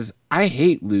is, because I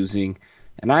hate losing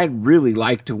and I'd really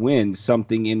like to win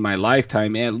something in my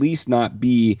lifetime, at least not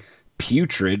be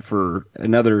putrid for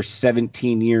another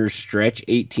 17-year stretch,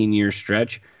 18-year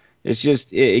stretch. It's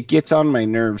just, it gets on my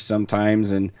nerves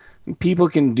sometimes, and people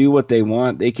can do what they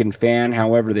want. They can fan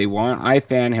however they want. I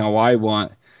fan how I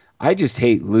want. I just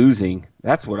hate losing.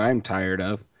 That's what I'm tired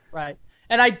of. Right.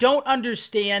 And I don't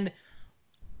understand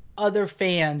other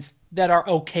fans that are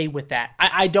okay with that.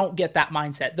 I don't get that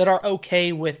mindset, that are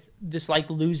okay with this, like,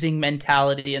 losing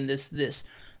mentality and this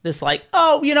like,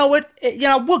 oh, you know what?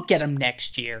 We'll get them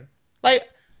next year. Like,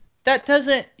 that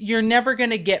doesn't, you're never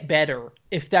going to get better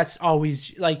if that's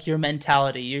always, like, your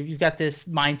mentality. You've got this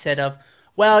mindset of,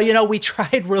 well, we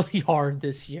tried really hard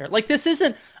this year. Like, this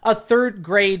isn't a 3rd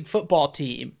grade football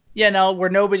team. where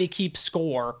nobody keeps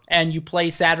score and you play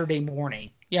Saturday morning.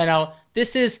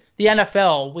 This is the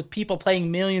NFL with people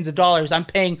paying millions of dollars. I'm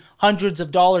paying hundreds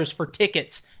of dollars for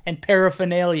tickets and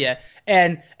paraphernalia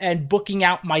and booking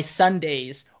out my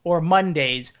Sundays or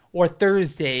Mondays or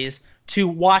Thursdays to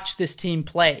watch this team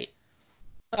play.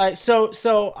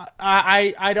 So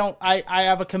I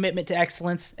have a commitment to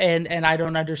excellence, and I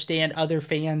don't understand other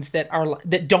fans that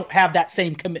don't have that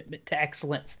same commitment to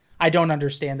excellence. I don't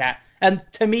understand that. And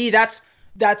to me, that's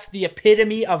the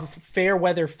epitome of fair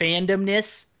weather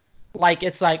fandomness. Like,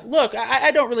 it's like, look,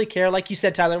 I don't really care. Like you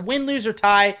said, Tyler, win, lose, or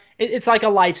tie. It's like a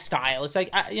lifestyle. It's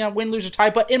like, win, lose, or tie.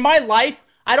 But in my life,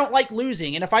 I don't like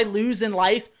losing. And if I lose in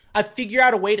life, I figure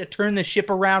out a way to turn the ship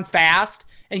around fast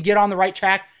and get on the right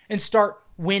track and start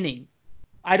winning.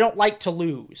 I don't like to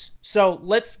lose. So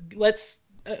let's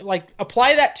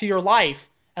apply that to your life,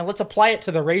 and let's apply it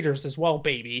to the Raiders as well,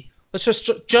 baby. Let's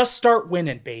just start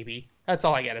winning, baby. That's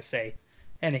all I got to say.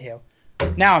 Anyhow,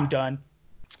 now I'm done.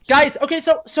 Guys, okay,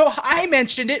 so I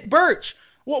mentioned it. Birch,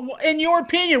 in your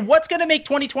opinion, what's going to make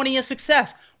 2020 a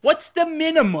success? What's the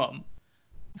minimum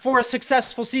for a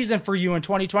successful season for you in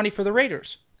 2020 for the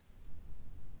Raiders?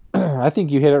 I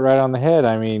think you hit it right on the head.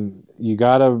 I mean, you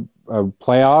got a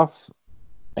playoff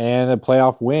and a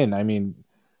playoff win. I mean,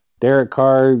 Derek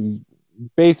Carr,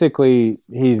 basically,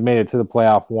 he's made it to the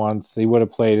playoff once. He would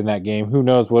have played in that game. Who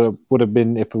knows what it would have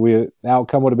been if the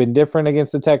outcome would have been different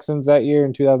against the Texans that year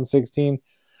in 2016.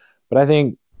 But I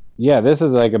think, this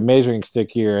is like a measuring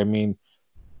stick here. I mean,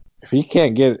 if he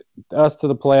can't get us to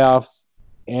the playoffs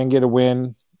and get a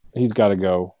win, he's got to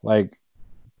go. Like,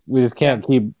 we just can't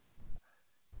keep.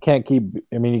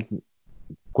 I mean, you can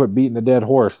quit beating the dead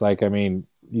horse. Like, I mean,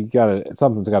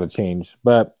 something's got to change.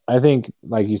 But I think,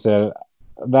 like you said,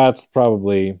 that's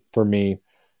probably for me,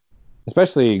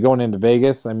 especially going into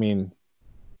Vegas. I mean,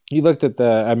 you looked at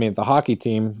the hockey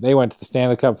team. They went to the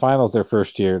Stanley Cup Finals their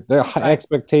first year. Their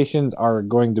expectations are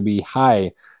going to be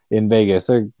high in Vegas.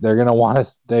 They're going to want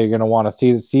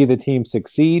to see the team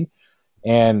succeed.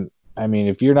 And I mean,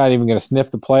 if you're not even going to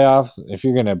sniff the playoffs, if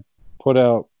you're going to put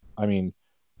out,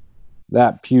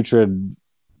 that putrid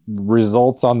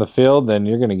results on the field, then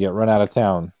you're going to get run out of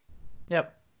town.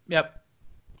 Yep.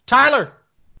 Tyler,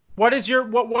 what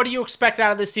do you expect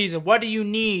out of this season? What do you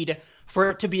need for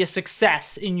it to be a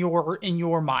success in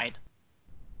your mind?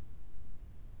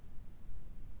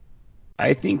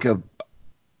 I think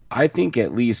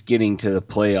at least getting to the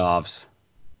playoffs,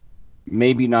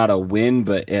 maybe not a win,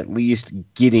 but at least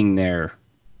getting there.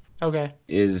 Okay.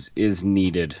 Is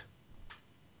needed.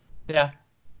 Yeah.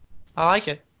 I like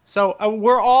it. So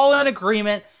we're all in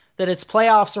agreement that it's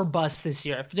playoffs or bust this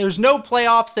year. If there's no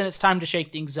playoffs, then it's time to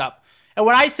shake things up. And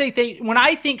when I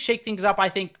think shake things up, I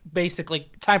think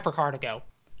basically time for Carr to go.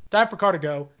 Time for Carr to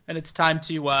go, and it's time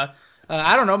to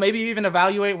I don't know, maybe even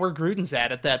evaluate where Gruden's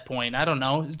at that point. I don't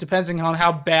know, depending on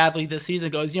how badly the season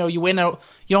goes. You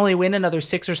only win another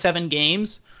 6 or 7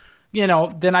 games.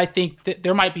 Then I think that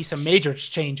there might be some major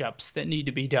change-ups that need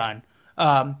to be done.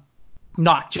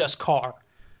 Not just Carr.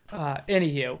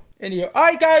 Anyhow. All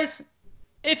right, guys.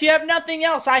 If you have nothing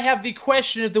else, I have the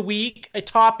question of the week, a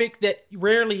topic that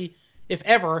rarely, if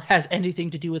ever, has anything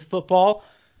to do with football.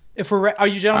 Are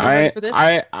you gentlemen ready for this?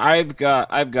 I've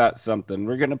got something.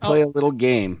 We're gonna play a little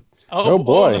game. Oh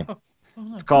boy!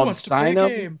 It's called Sign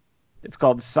 'em. It's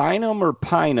called Sign 'em or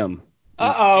Pine 'em.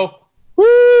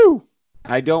 Woo!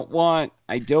 I don't want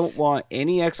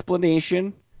any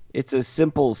explanation. It's a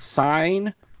simple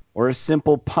sign or a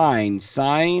simple pine.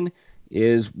 Sign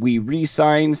is we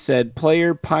re-sign said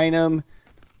player. Pine 'em,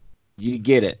 you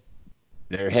get it.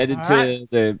 They're headed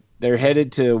They're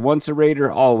headed to once a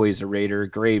Raider, always a Raider,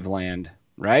 Graveland,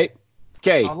 right?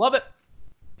 Okay. I love it.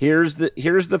 Here's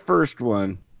the first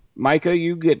one. Micah,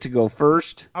 you get to go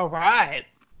first. All right.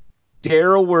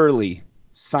 Daryl Worley,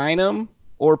 sign him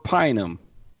or pine him?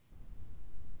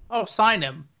 Oh, sign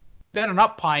him. Better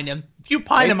not pine him. If you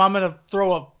pine him, I'm gonna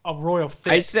throw a royal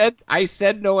fit. I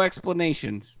said no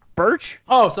explanations. Birch?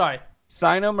 Oh, sorry.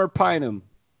 Sign him or pine him?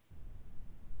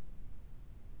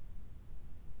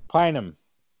 Pine him.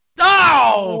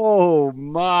 Oh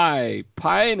my,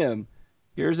 pine him.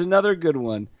 Here's another good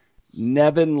one.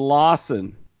 Nevin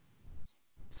Lawson.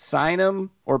 Sign him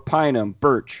or pine him?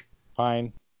 Birch.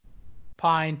 Pine.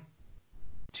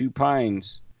 2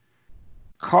 pines.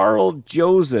 Carl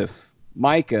Joseph.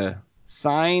 Micah.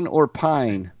 Sign or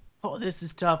pine? Oh, this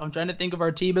is tough. I'm trying to think of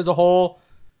our team as a whole.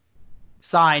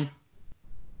 Sign.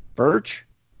 Birch.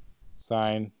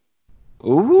 Sign.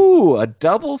 Ooh, a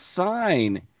double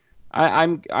sign.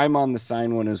 I'm on the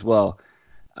sign one as well.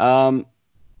 I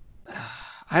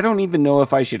I don't even know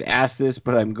if I should ask this,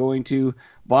 but I'm going to.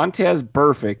 Vontez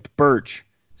Birch,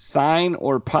 sign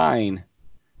or pine?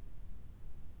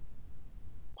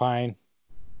 Pine.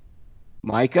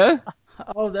 Micah?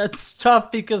 Oh, that's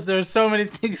tough because there's so many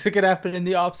things that could happen in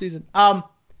the offseason.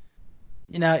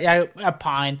 Yeah, I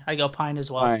pine. I go pine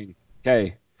as well. Pine.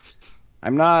 Okay.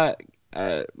 I'm not.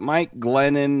 Mike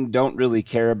Glennon, don't really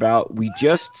care about. We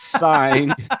just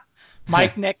signed.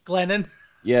 Mike Nick Glennon.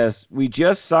 Yes, we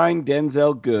just signed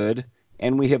Denzel Good,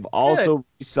 and we have also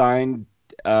signed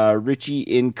Richie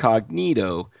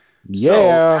Incognito. Yeah. So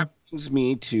that brings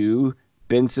me to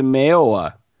Benson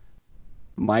Mayowa.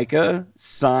 Micah,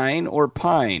 sign or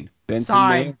pine? Benson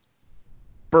Sign. Mayowa.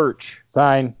 Birch.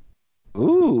 Sign.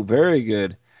 Ooh, very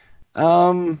good.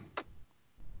 What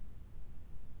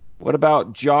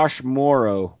about Josh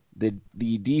Morrow, the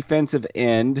defensive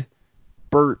end?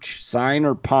 Birch, sign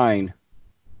or pine?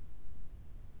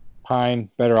 Pine.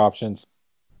 Better options.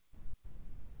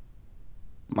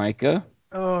 Micah?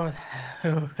 Oh,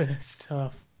 that's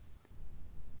tough.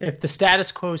 If the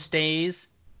status quo stays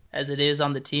as it is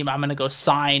on the team, I'm going to go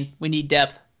sign. We need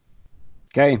depth.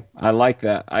 Okay, I like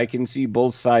that. I can see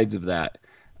both sides of that.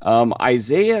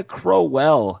 Isaiah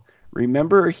Crowell.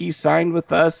 Remember he signed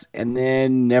with us and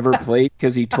then never played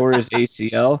because he tore his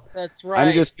ACL? That's right.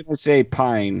 I'm just going to say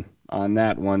pine on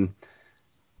that one.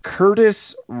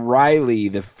 Curtis Riley,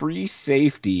 the free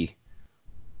safety,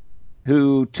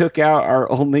 who took out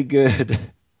our only good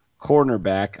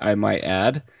cornerback, I might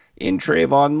add, in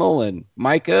Trayvon Mullen.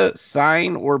 Micah,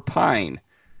 sign or pine?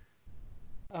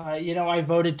 I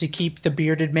voted to keep the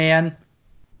bearded man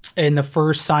in the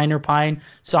first sign or pine,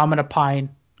 so I'm going to pine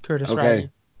Curtis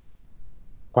Riley.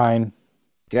 Pine.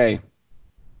 Okay.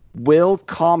 Will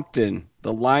Compton,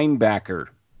 the linebacker.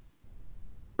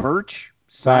 Birch,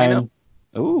 Sign.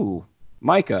 Ooh,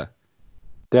 Micah.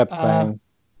 Depth sign.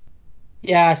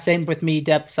 Yeah, same with me,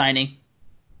 depth signing.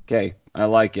 Okay, I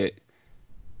like it.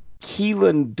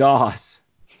 Keelan Doss.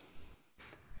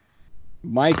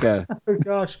 Micah, Oh,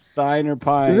 gosh. sign or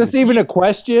pine? Is this even a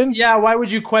question? Yeah, why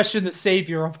would you question the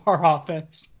savior of our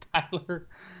offense, Tyler?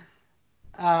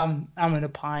 I'm going to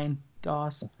pine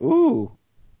Doss. Ooh.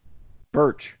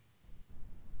 Birch.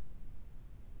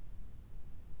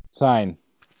 Sign.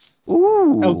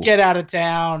 Ooh. Oh, get out of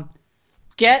town.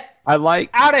 Get I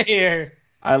like out of here.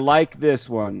 this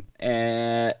one.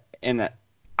 And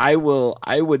I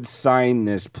would sign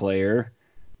this player.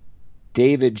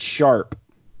 David Sharp.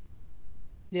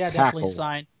 Yeah, Tackle.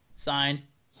 definitely sign.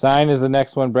 Sign is the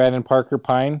next one. Brandon Parker.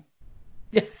 Pine.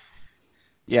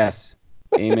 Yes.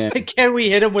 Amen. Can we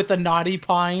hit him with a naughty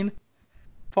pine?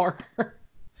 Parker.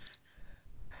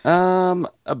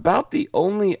 About the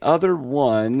only other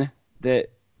one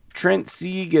that Trent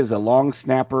Sieg is a long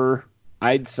snapper.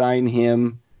 I'd sign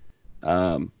him.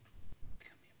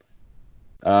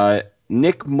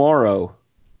 Nick Morrow.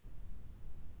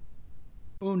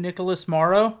 Ooh, Nicholas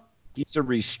Morrow. He's a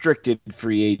restricted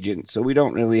free agent, so we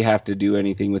don't really have to do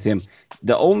anything with him.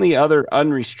 The only other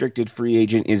unrestricted free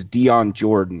agent is Dion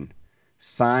Jordan.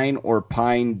 Sign or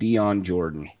pine Dion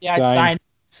Jordan? Yeah, I'd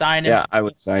sign him. Yeah, I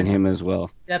would sign him as well.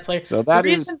 Definitely. So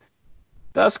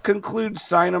thus concludes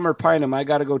sign him or pine him. I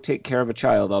got to go take care of a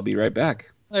child. I'll be right back.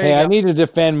 Hey, I need to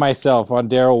defend myself on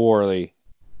Daryl Worley.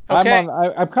 Okay.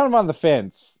 I'm kind of on the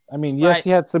fence. I mean, yes, Right. he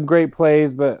had some great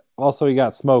plays, but also he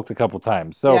got smoked a couple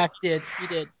times. So Yeah, you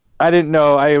did. I didn't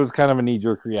know. It was kind of a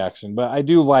knee-jerk reaction, but I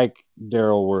do like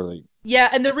Daryl Worley. Yeah,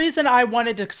 and the reason I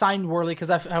wanted to sign Worley, because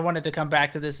I wanted to come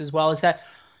back to this as well, is that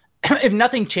if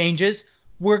nothing changes,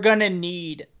 we're gonna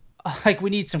need we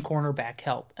need some cornerback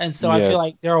help, and so I feel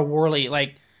like Daryl Worley,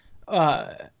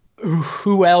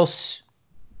 who else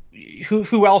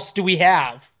do we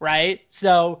have, right?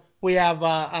 So we have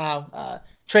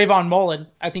Trayvon Mullen,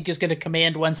 I think, is going to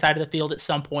command one side of the field at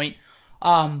some point.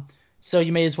 So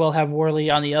you may as well have Worley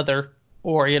on the other,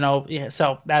 or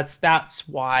so that's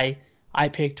why I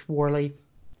picked Worley.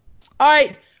 All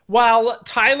right, while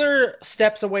Tyler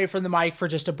steps away from the mic for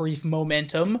just a brief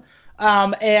momentum,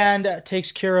 and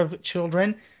takes care of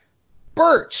children,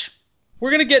 Birch,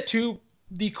 we're gonna get to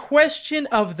the question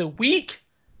of the week,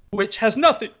 which has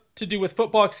nothing to do with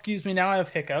football. Excuse me, now I have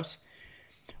hiccups.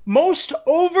 Most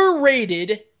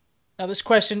overrated. Now this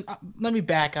question, let me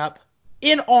back up.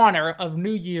 In honor of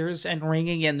New Year's and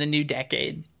ringing in the new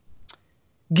decade,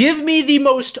 give me the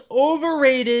most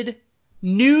overrated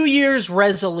New Year's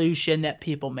resolution that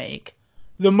people make.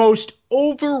 The most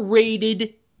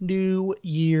overrated New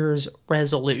Year's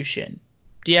resolution.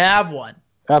 Do you have one?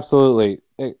 Absolutely.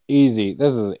 Easy.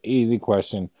 This is an easy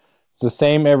question. It's the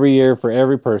same every year for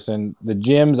every person. The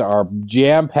gyms are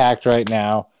jam-packed right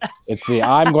now. It's the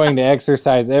I'm going to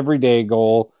exercise every day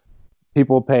goal.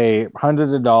 People pay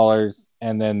hundreds of dollars,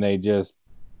 and then they just,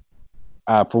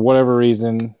 for whatever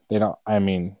reason, they don't. I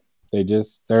mean,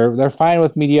 they're fine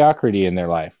with mediocrity in their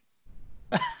life,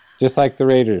 just like the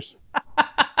Raiders.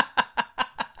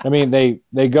 I mean,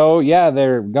 they go, yeah,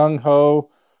 they're gung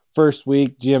ho. First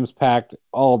week, gym's packed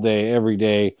all day, every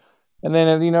day, and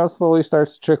then it slowly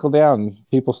starts to trickle down.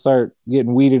 People start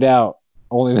getting weeded out.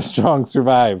 Only the strong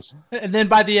survives. And then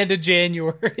by the end of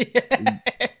January,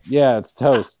 yeah, it's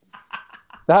toast.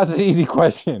 That's an easy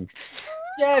question.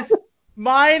 Yes,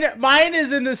 mine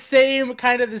is in the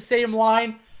same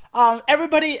line.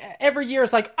 Everybody every year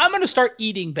is like, I'm going to start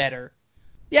eating better.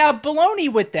 Yeah,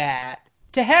 baloney with that.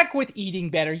 To heck with eating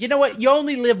better. You know what? You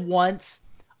only live once.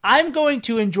 I'm going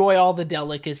to enjoy all the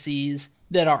delicacies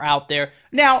that are out there.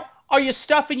 Now, are you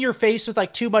stuffing your face with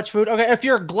like too much food? Okay, if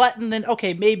you're a glutton, then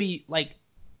okay, maybe like,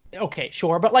 okay,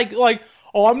 sure. But like,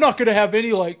 oh, I'm not going to have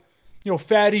any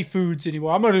fatty foods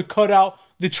anymore. I'm going to cut out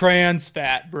the trans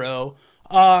fat, bro.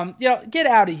 Get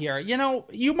out of here.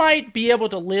 You might be able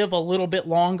to live a little bit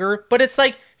longer, but it's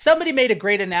like somebody made a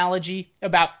great analogy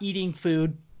about eating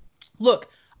food. Look,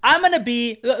 I'm going to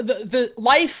be the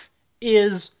life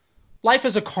is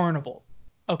a carnival.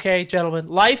 Okay, gentlemen,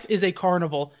 life is a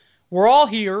carnival. We're all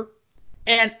here,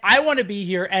 and I want to be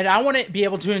here, and I want to be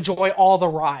able to enjoy all the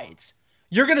rides.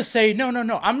 You're going to say, no,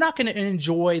 I'm not going to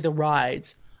enjoy the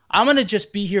rides. I'm going to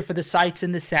just be here for the sights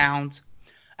and the sounds,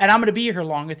 and I'm going to be here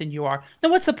longer than you are.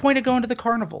 Then what's the point of going to the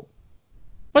carnival?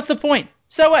 What's the point?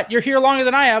 So what? You're here longer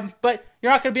than I am, but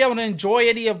you're not going to be able to enjoy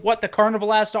any of what the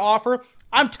carnival has to offer.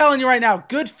 I'm telling you right now,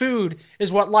 good food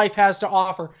is what life has to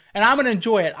offer, and I'm going to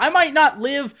enjoy it. I might not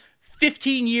live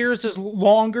 15 years is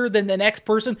longer than the next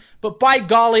person, but by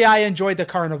golly, I enjoyed the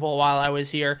carnival while I was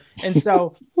here. And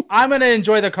so I'm going to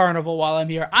enjoy the carnival while I'm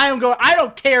here. I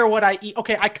don't care what I eat.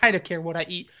 Okay, I kind of care what I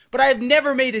eat, but I've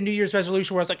never made a New Year's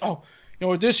resolution where I was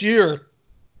like, this year,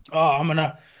 I'm going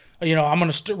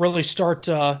to, really start,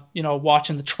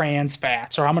 watching the trans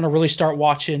fats, or I'm going to really start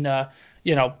watching,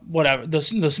 whatever,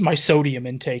 this my sodium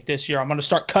intake this year. I'm going to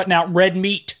start cutting out red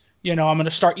meat. I'm going to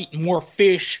start eating more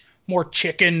fish, more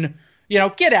chicken.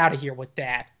 Get out of here with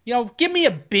that. Give me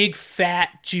a big, fat,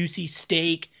 juicy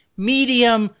steak,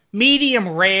 medium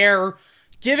rare.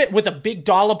 Give it with a big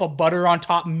dollop of butter on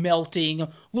top, melting, a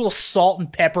little salt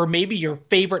and pepper, maybe your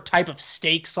favorite type of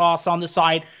steak sauce on the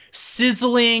side,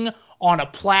 sizzling on a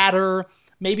platter.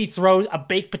 Maybe throw a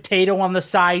baked potato on the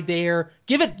side there.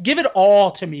 Give it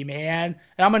all to me, man,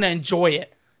 and I'm gonna enjoy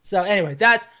it. So anyway,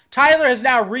 Tyler has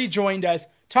now rejoined us.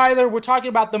 Tyler, we're talking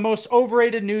about the most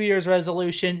overrated New Year's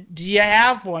resolution. Do you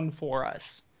have one for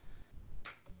us?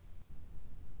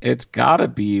 It's gotta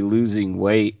be losing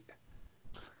weight.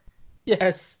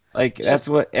 Yes. That's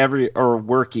what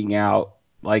working out.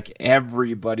 Like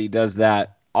everybody does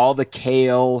that. All the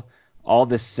kale, all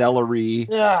the celery,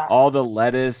 all the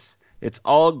lettuce. It's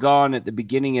all gone at the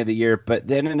beginning of the year, but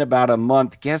then in about a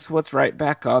month, guess what's right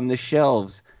back on the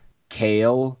shelves?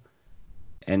 Kale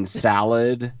and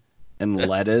salad and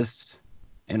lettuce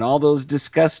and all those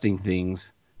disgusting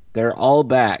things. They're all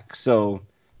back. So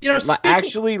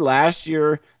actually last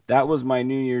year, that was my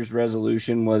New Year's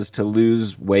resolution, was to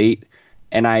lose weight,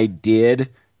 and I did.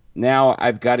 Now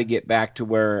I've got to get back to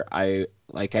where I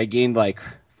gained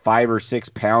 5 or 6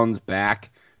 pounds back.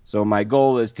 So my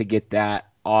goal is to get that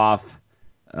off,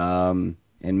 and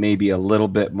maybe a little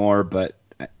bit more, but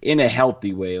in a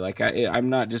healthy way. I'm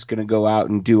not just going to go out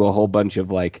and do a whole bunch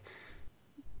of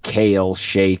kale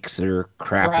shakes or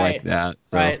crap like that.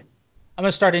 So. Right. I'm going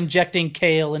to start injecting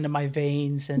kale into my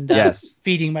veins and yes.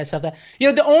 feeding myself that.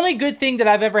 The only good thing that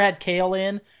I've ever had kale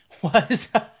in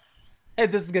was,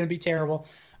 and this is going to be terrible,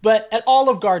 but at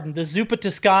Olive Garden, the Zuppa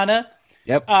Toscana,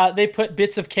 yep. They put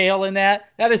bits of kale in that.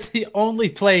 That is the only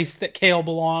place that kale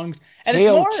belongs. And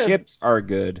kale chips are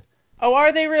good. Oh,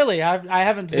 are they really? I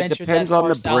haven't ventured that far. It depends on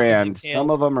the brand. Some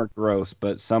of them are gross,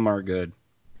 but some are good.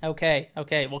 Okay.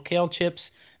 Well, kale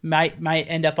chips might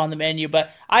end up on the menu,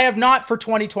 but I have not for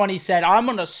 2020 said I'm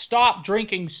going to stop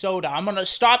drinking soda. I'm going to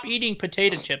stop eating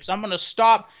potato chips. I'm going to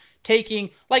stop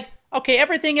taking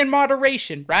everything in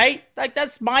moderation, right?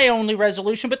 That's my only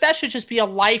resolution, but that should just be a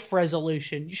life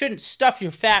resolution. You shouldn't stuff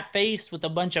your fat face with a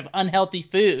bunch of unhealthy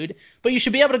food, but you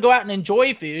should be able to go out and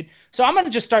enjoy food. So I'm going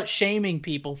to just start shaming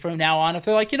people from now on. If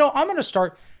they're like, I'm going to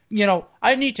start,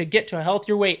 I need to get to a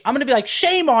healthier weight. I'm going to be like,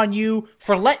 shame on you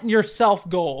for letting yourself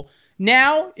go.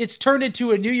 Now it's turned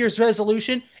into a New Year's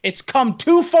resolution. It's come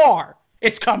too far.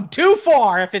 It's come too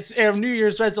far if it's a New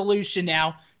Year's resolution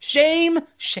now. Shame,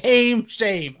 shame,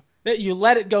 shame. that you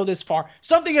let it go this far.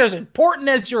 Something as important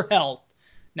as your health.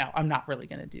 No, I'm not really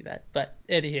going to do that. But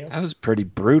anywho. That was pretty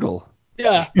brutal.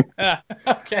 Yeah.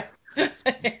 Okay.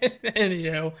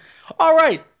 Anywho. All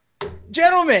right.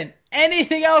 Gentlemen,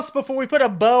 anything else before we put a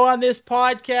bow on this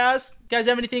podcast? You guys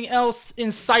have anything else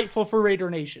insightful for Raider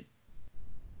Nation?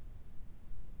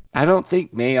 I don't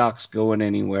think Mayock's going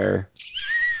anywhere.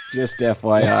 Just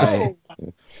FYI. No.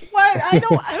 What? I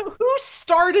don't. Who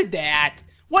started that?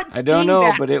 What? I don't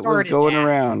know, but it was going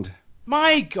around.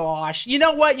 My gosh. You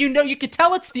know what? You could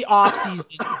tell it's the off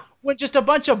season when just a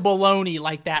bunch of baloney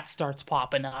like that starts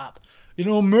popping up.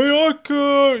 Mayock,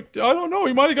 I don't know.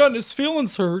 He might have gotten his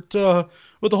feelings hurt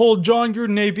with the whole John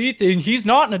Gruden AB thing. He's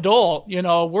not an adult.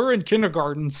 We're in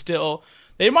kindergarten still.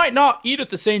 They might not eat at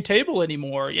the same table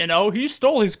anymore. He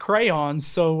stole his crayons.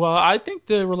 So I think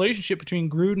the relationship between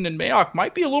Gruden and Mayock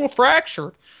might be a little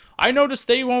fractured. I noticed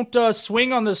they won't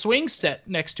swing on the swing set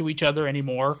next to each other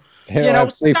anymore. They don't have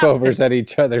sleepovers at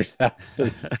each other's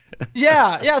houses.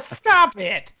 Yeah, stop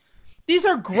it. These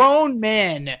are grown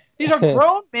men. These are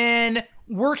grown men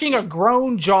working a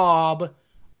grown job,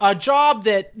 a job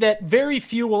that very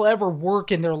few will ever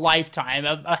work in their lifetime,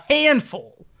 a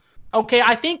handful. Okay,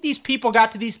 I think these people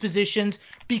got to these positions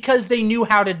because they knew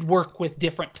how to work with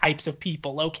different types of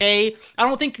people. Okay, I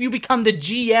don't think you become the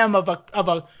GM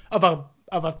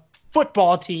of a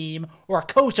football team or a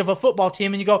coach of a football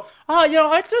team and you go,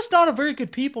 I'm just not a very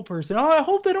good people person. I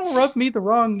hope they don't rub me the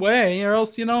wrong way, or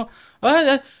else,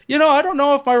 I don't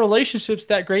know if my relationship's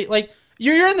that great. Like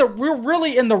we're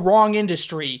really in the wrong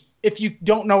industry if you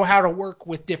don't know how to work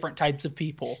with different types of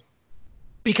people.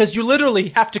 Because you literally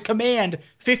have to command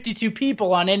 52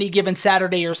 people on any given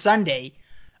Saturday or Sunday.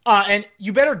 And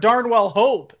you better darn well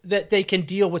hope that they can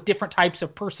deal with different types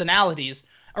of personalities,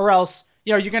 or else,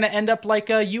 you're going to end up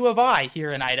like a U of I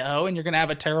here in Idaho, and you're going to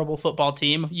have a terrible football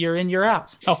team year in, year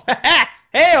out. So,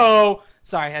 hey-oh!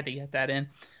 Sorry, I had to get that in.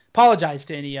 Apologize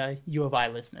to any U of I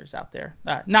listeners out there.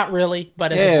 Not really,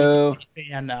 but as a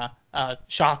fan,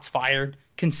 shots fired.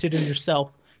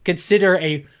 Consider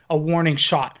a warning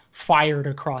shot fired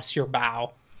across your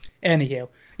bow. Anywho,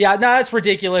 yeah, no, that's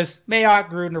ridiculous. Mayock,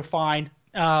 Gruden are fine.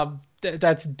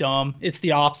 That's dumb. It's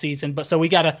the off season, but so they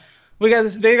got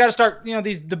to start.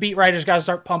 The beat writers got to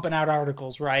start pumping out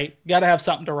articles, right? Got to have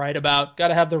something to write about. Got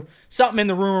to have something in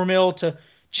the rumor mill to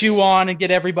chew on and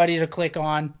get everybody to click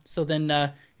on. So then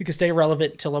you can stay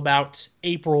relevant till about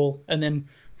April, and then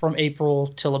from April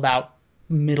till about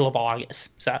middle of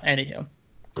August. So anywho.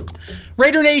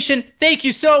 Raider Nation, thank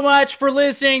you so much for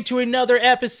listening to another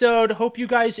episode. Hope you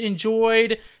guys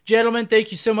enjoyed. Gentlemen,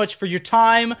 thank you so much for your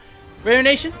time. Raider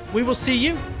Nation, we will see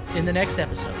you in the next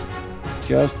episode.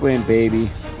 Just win, baby.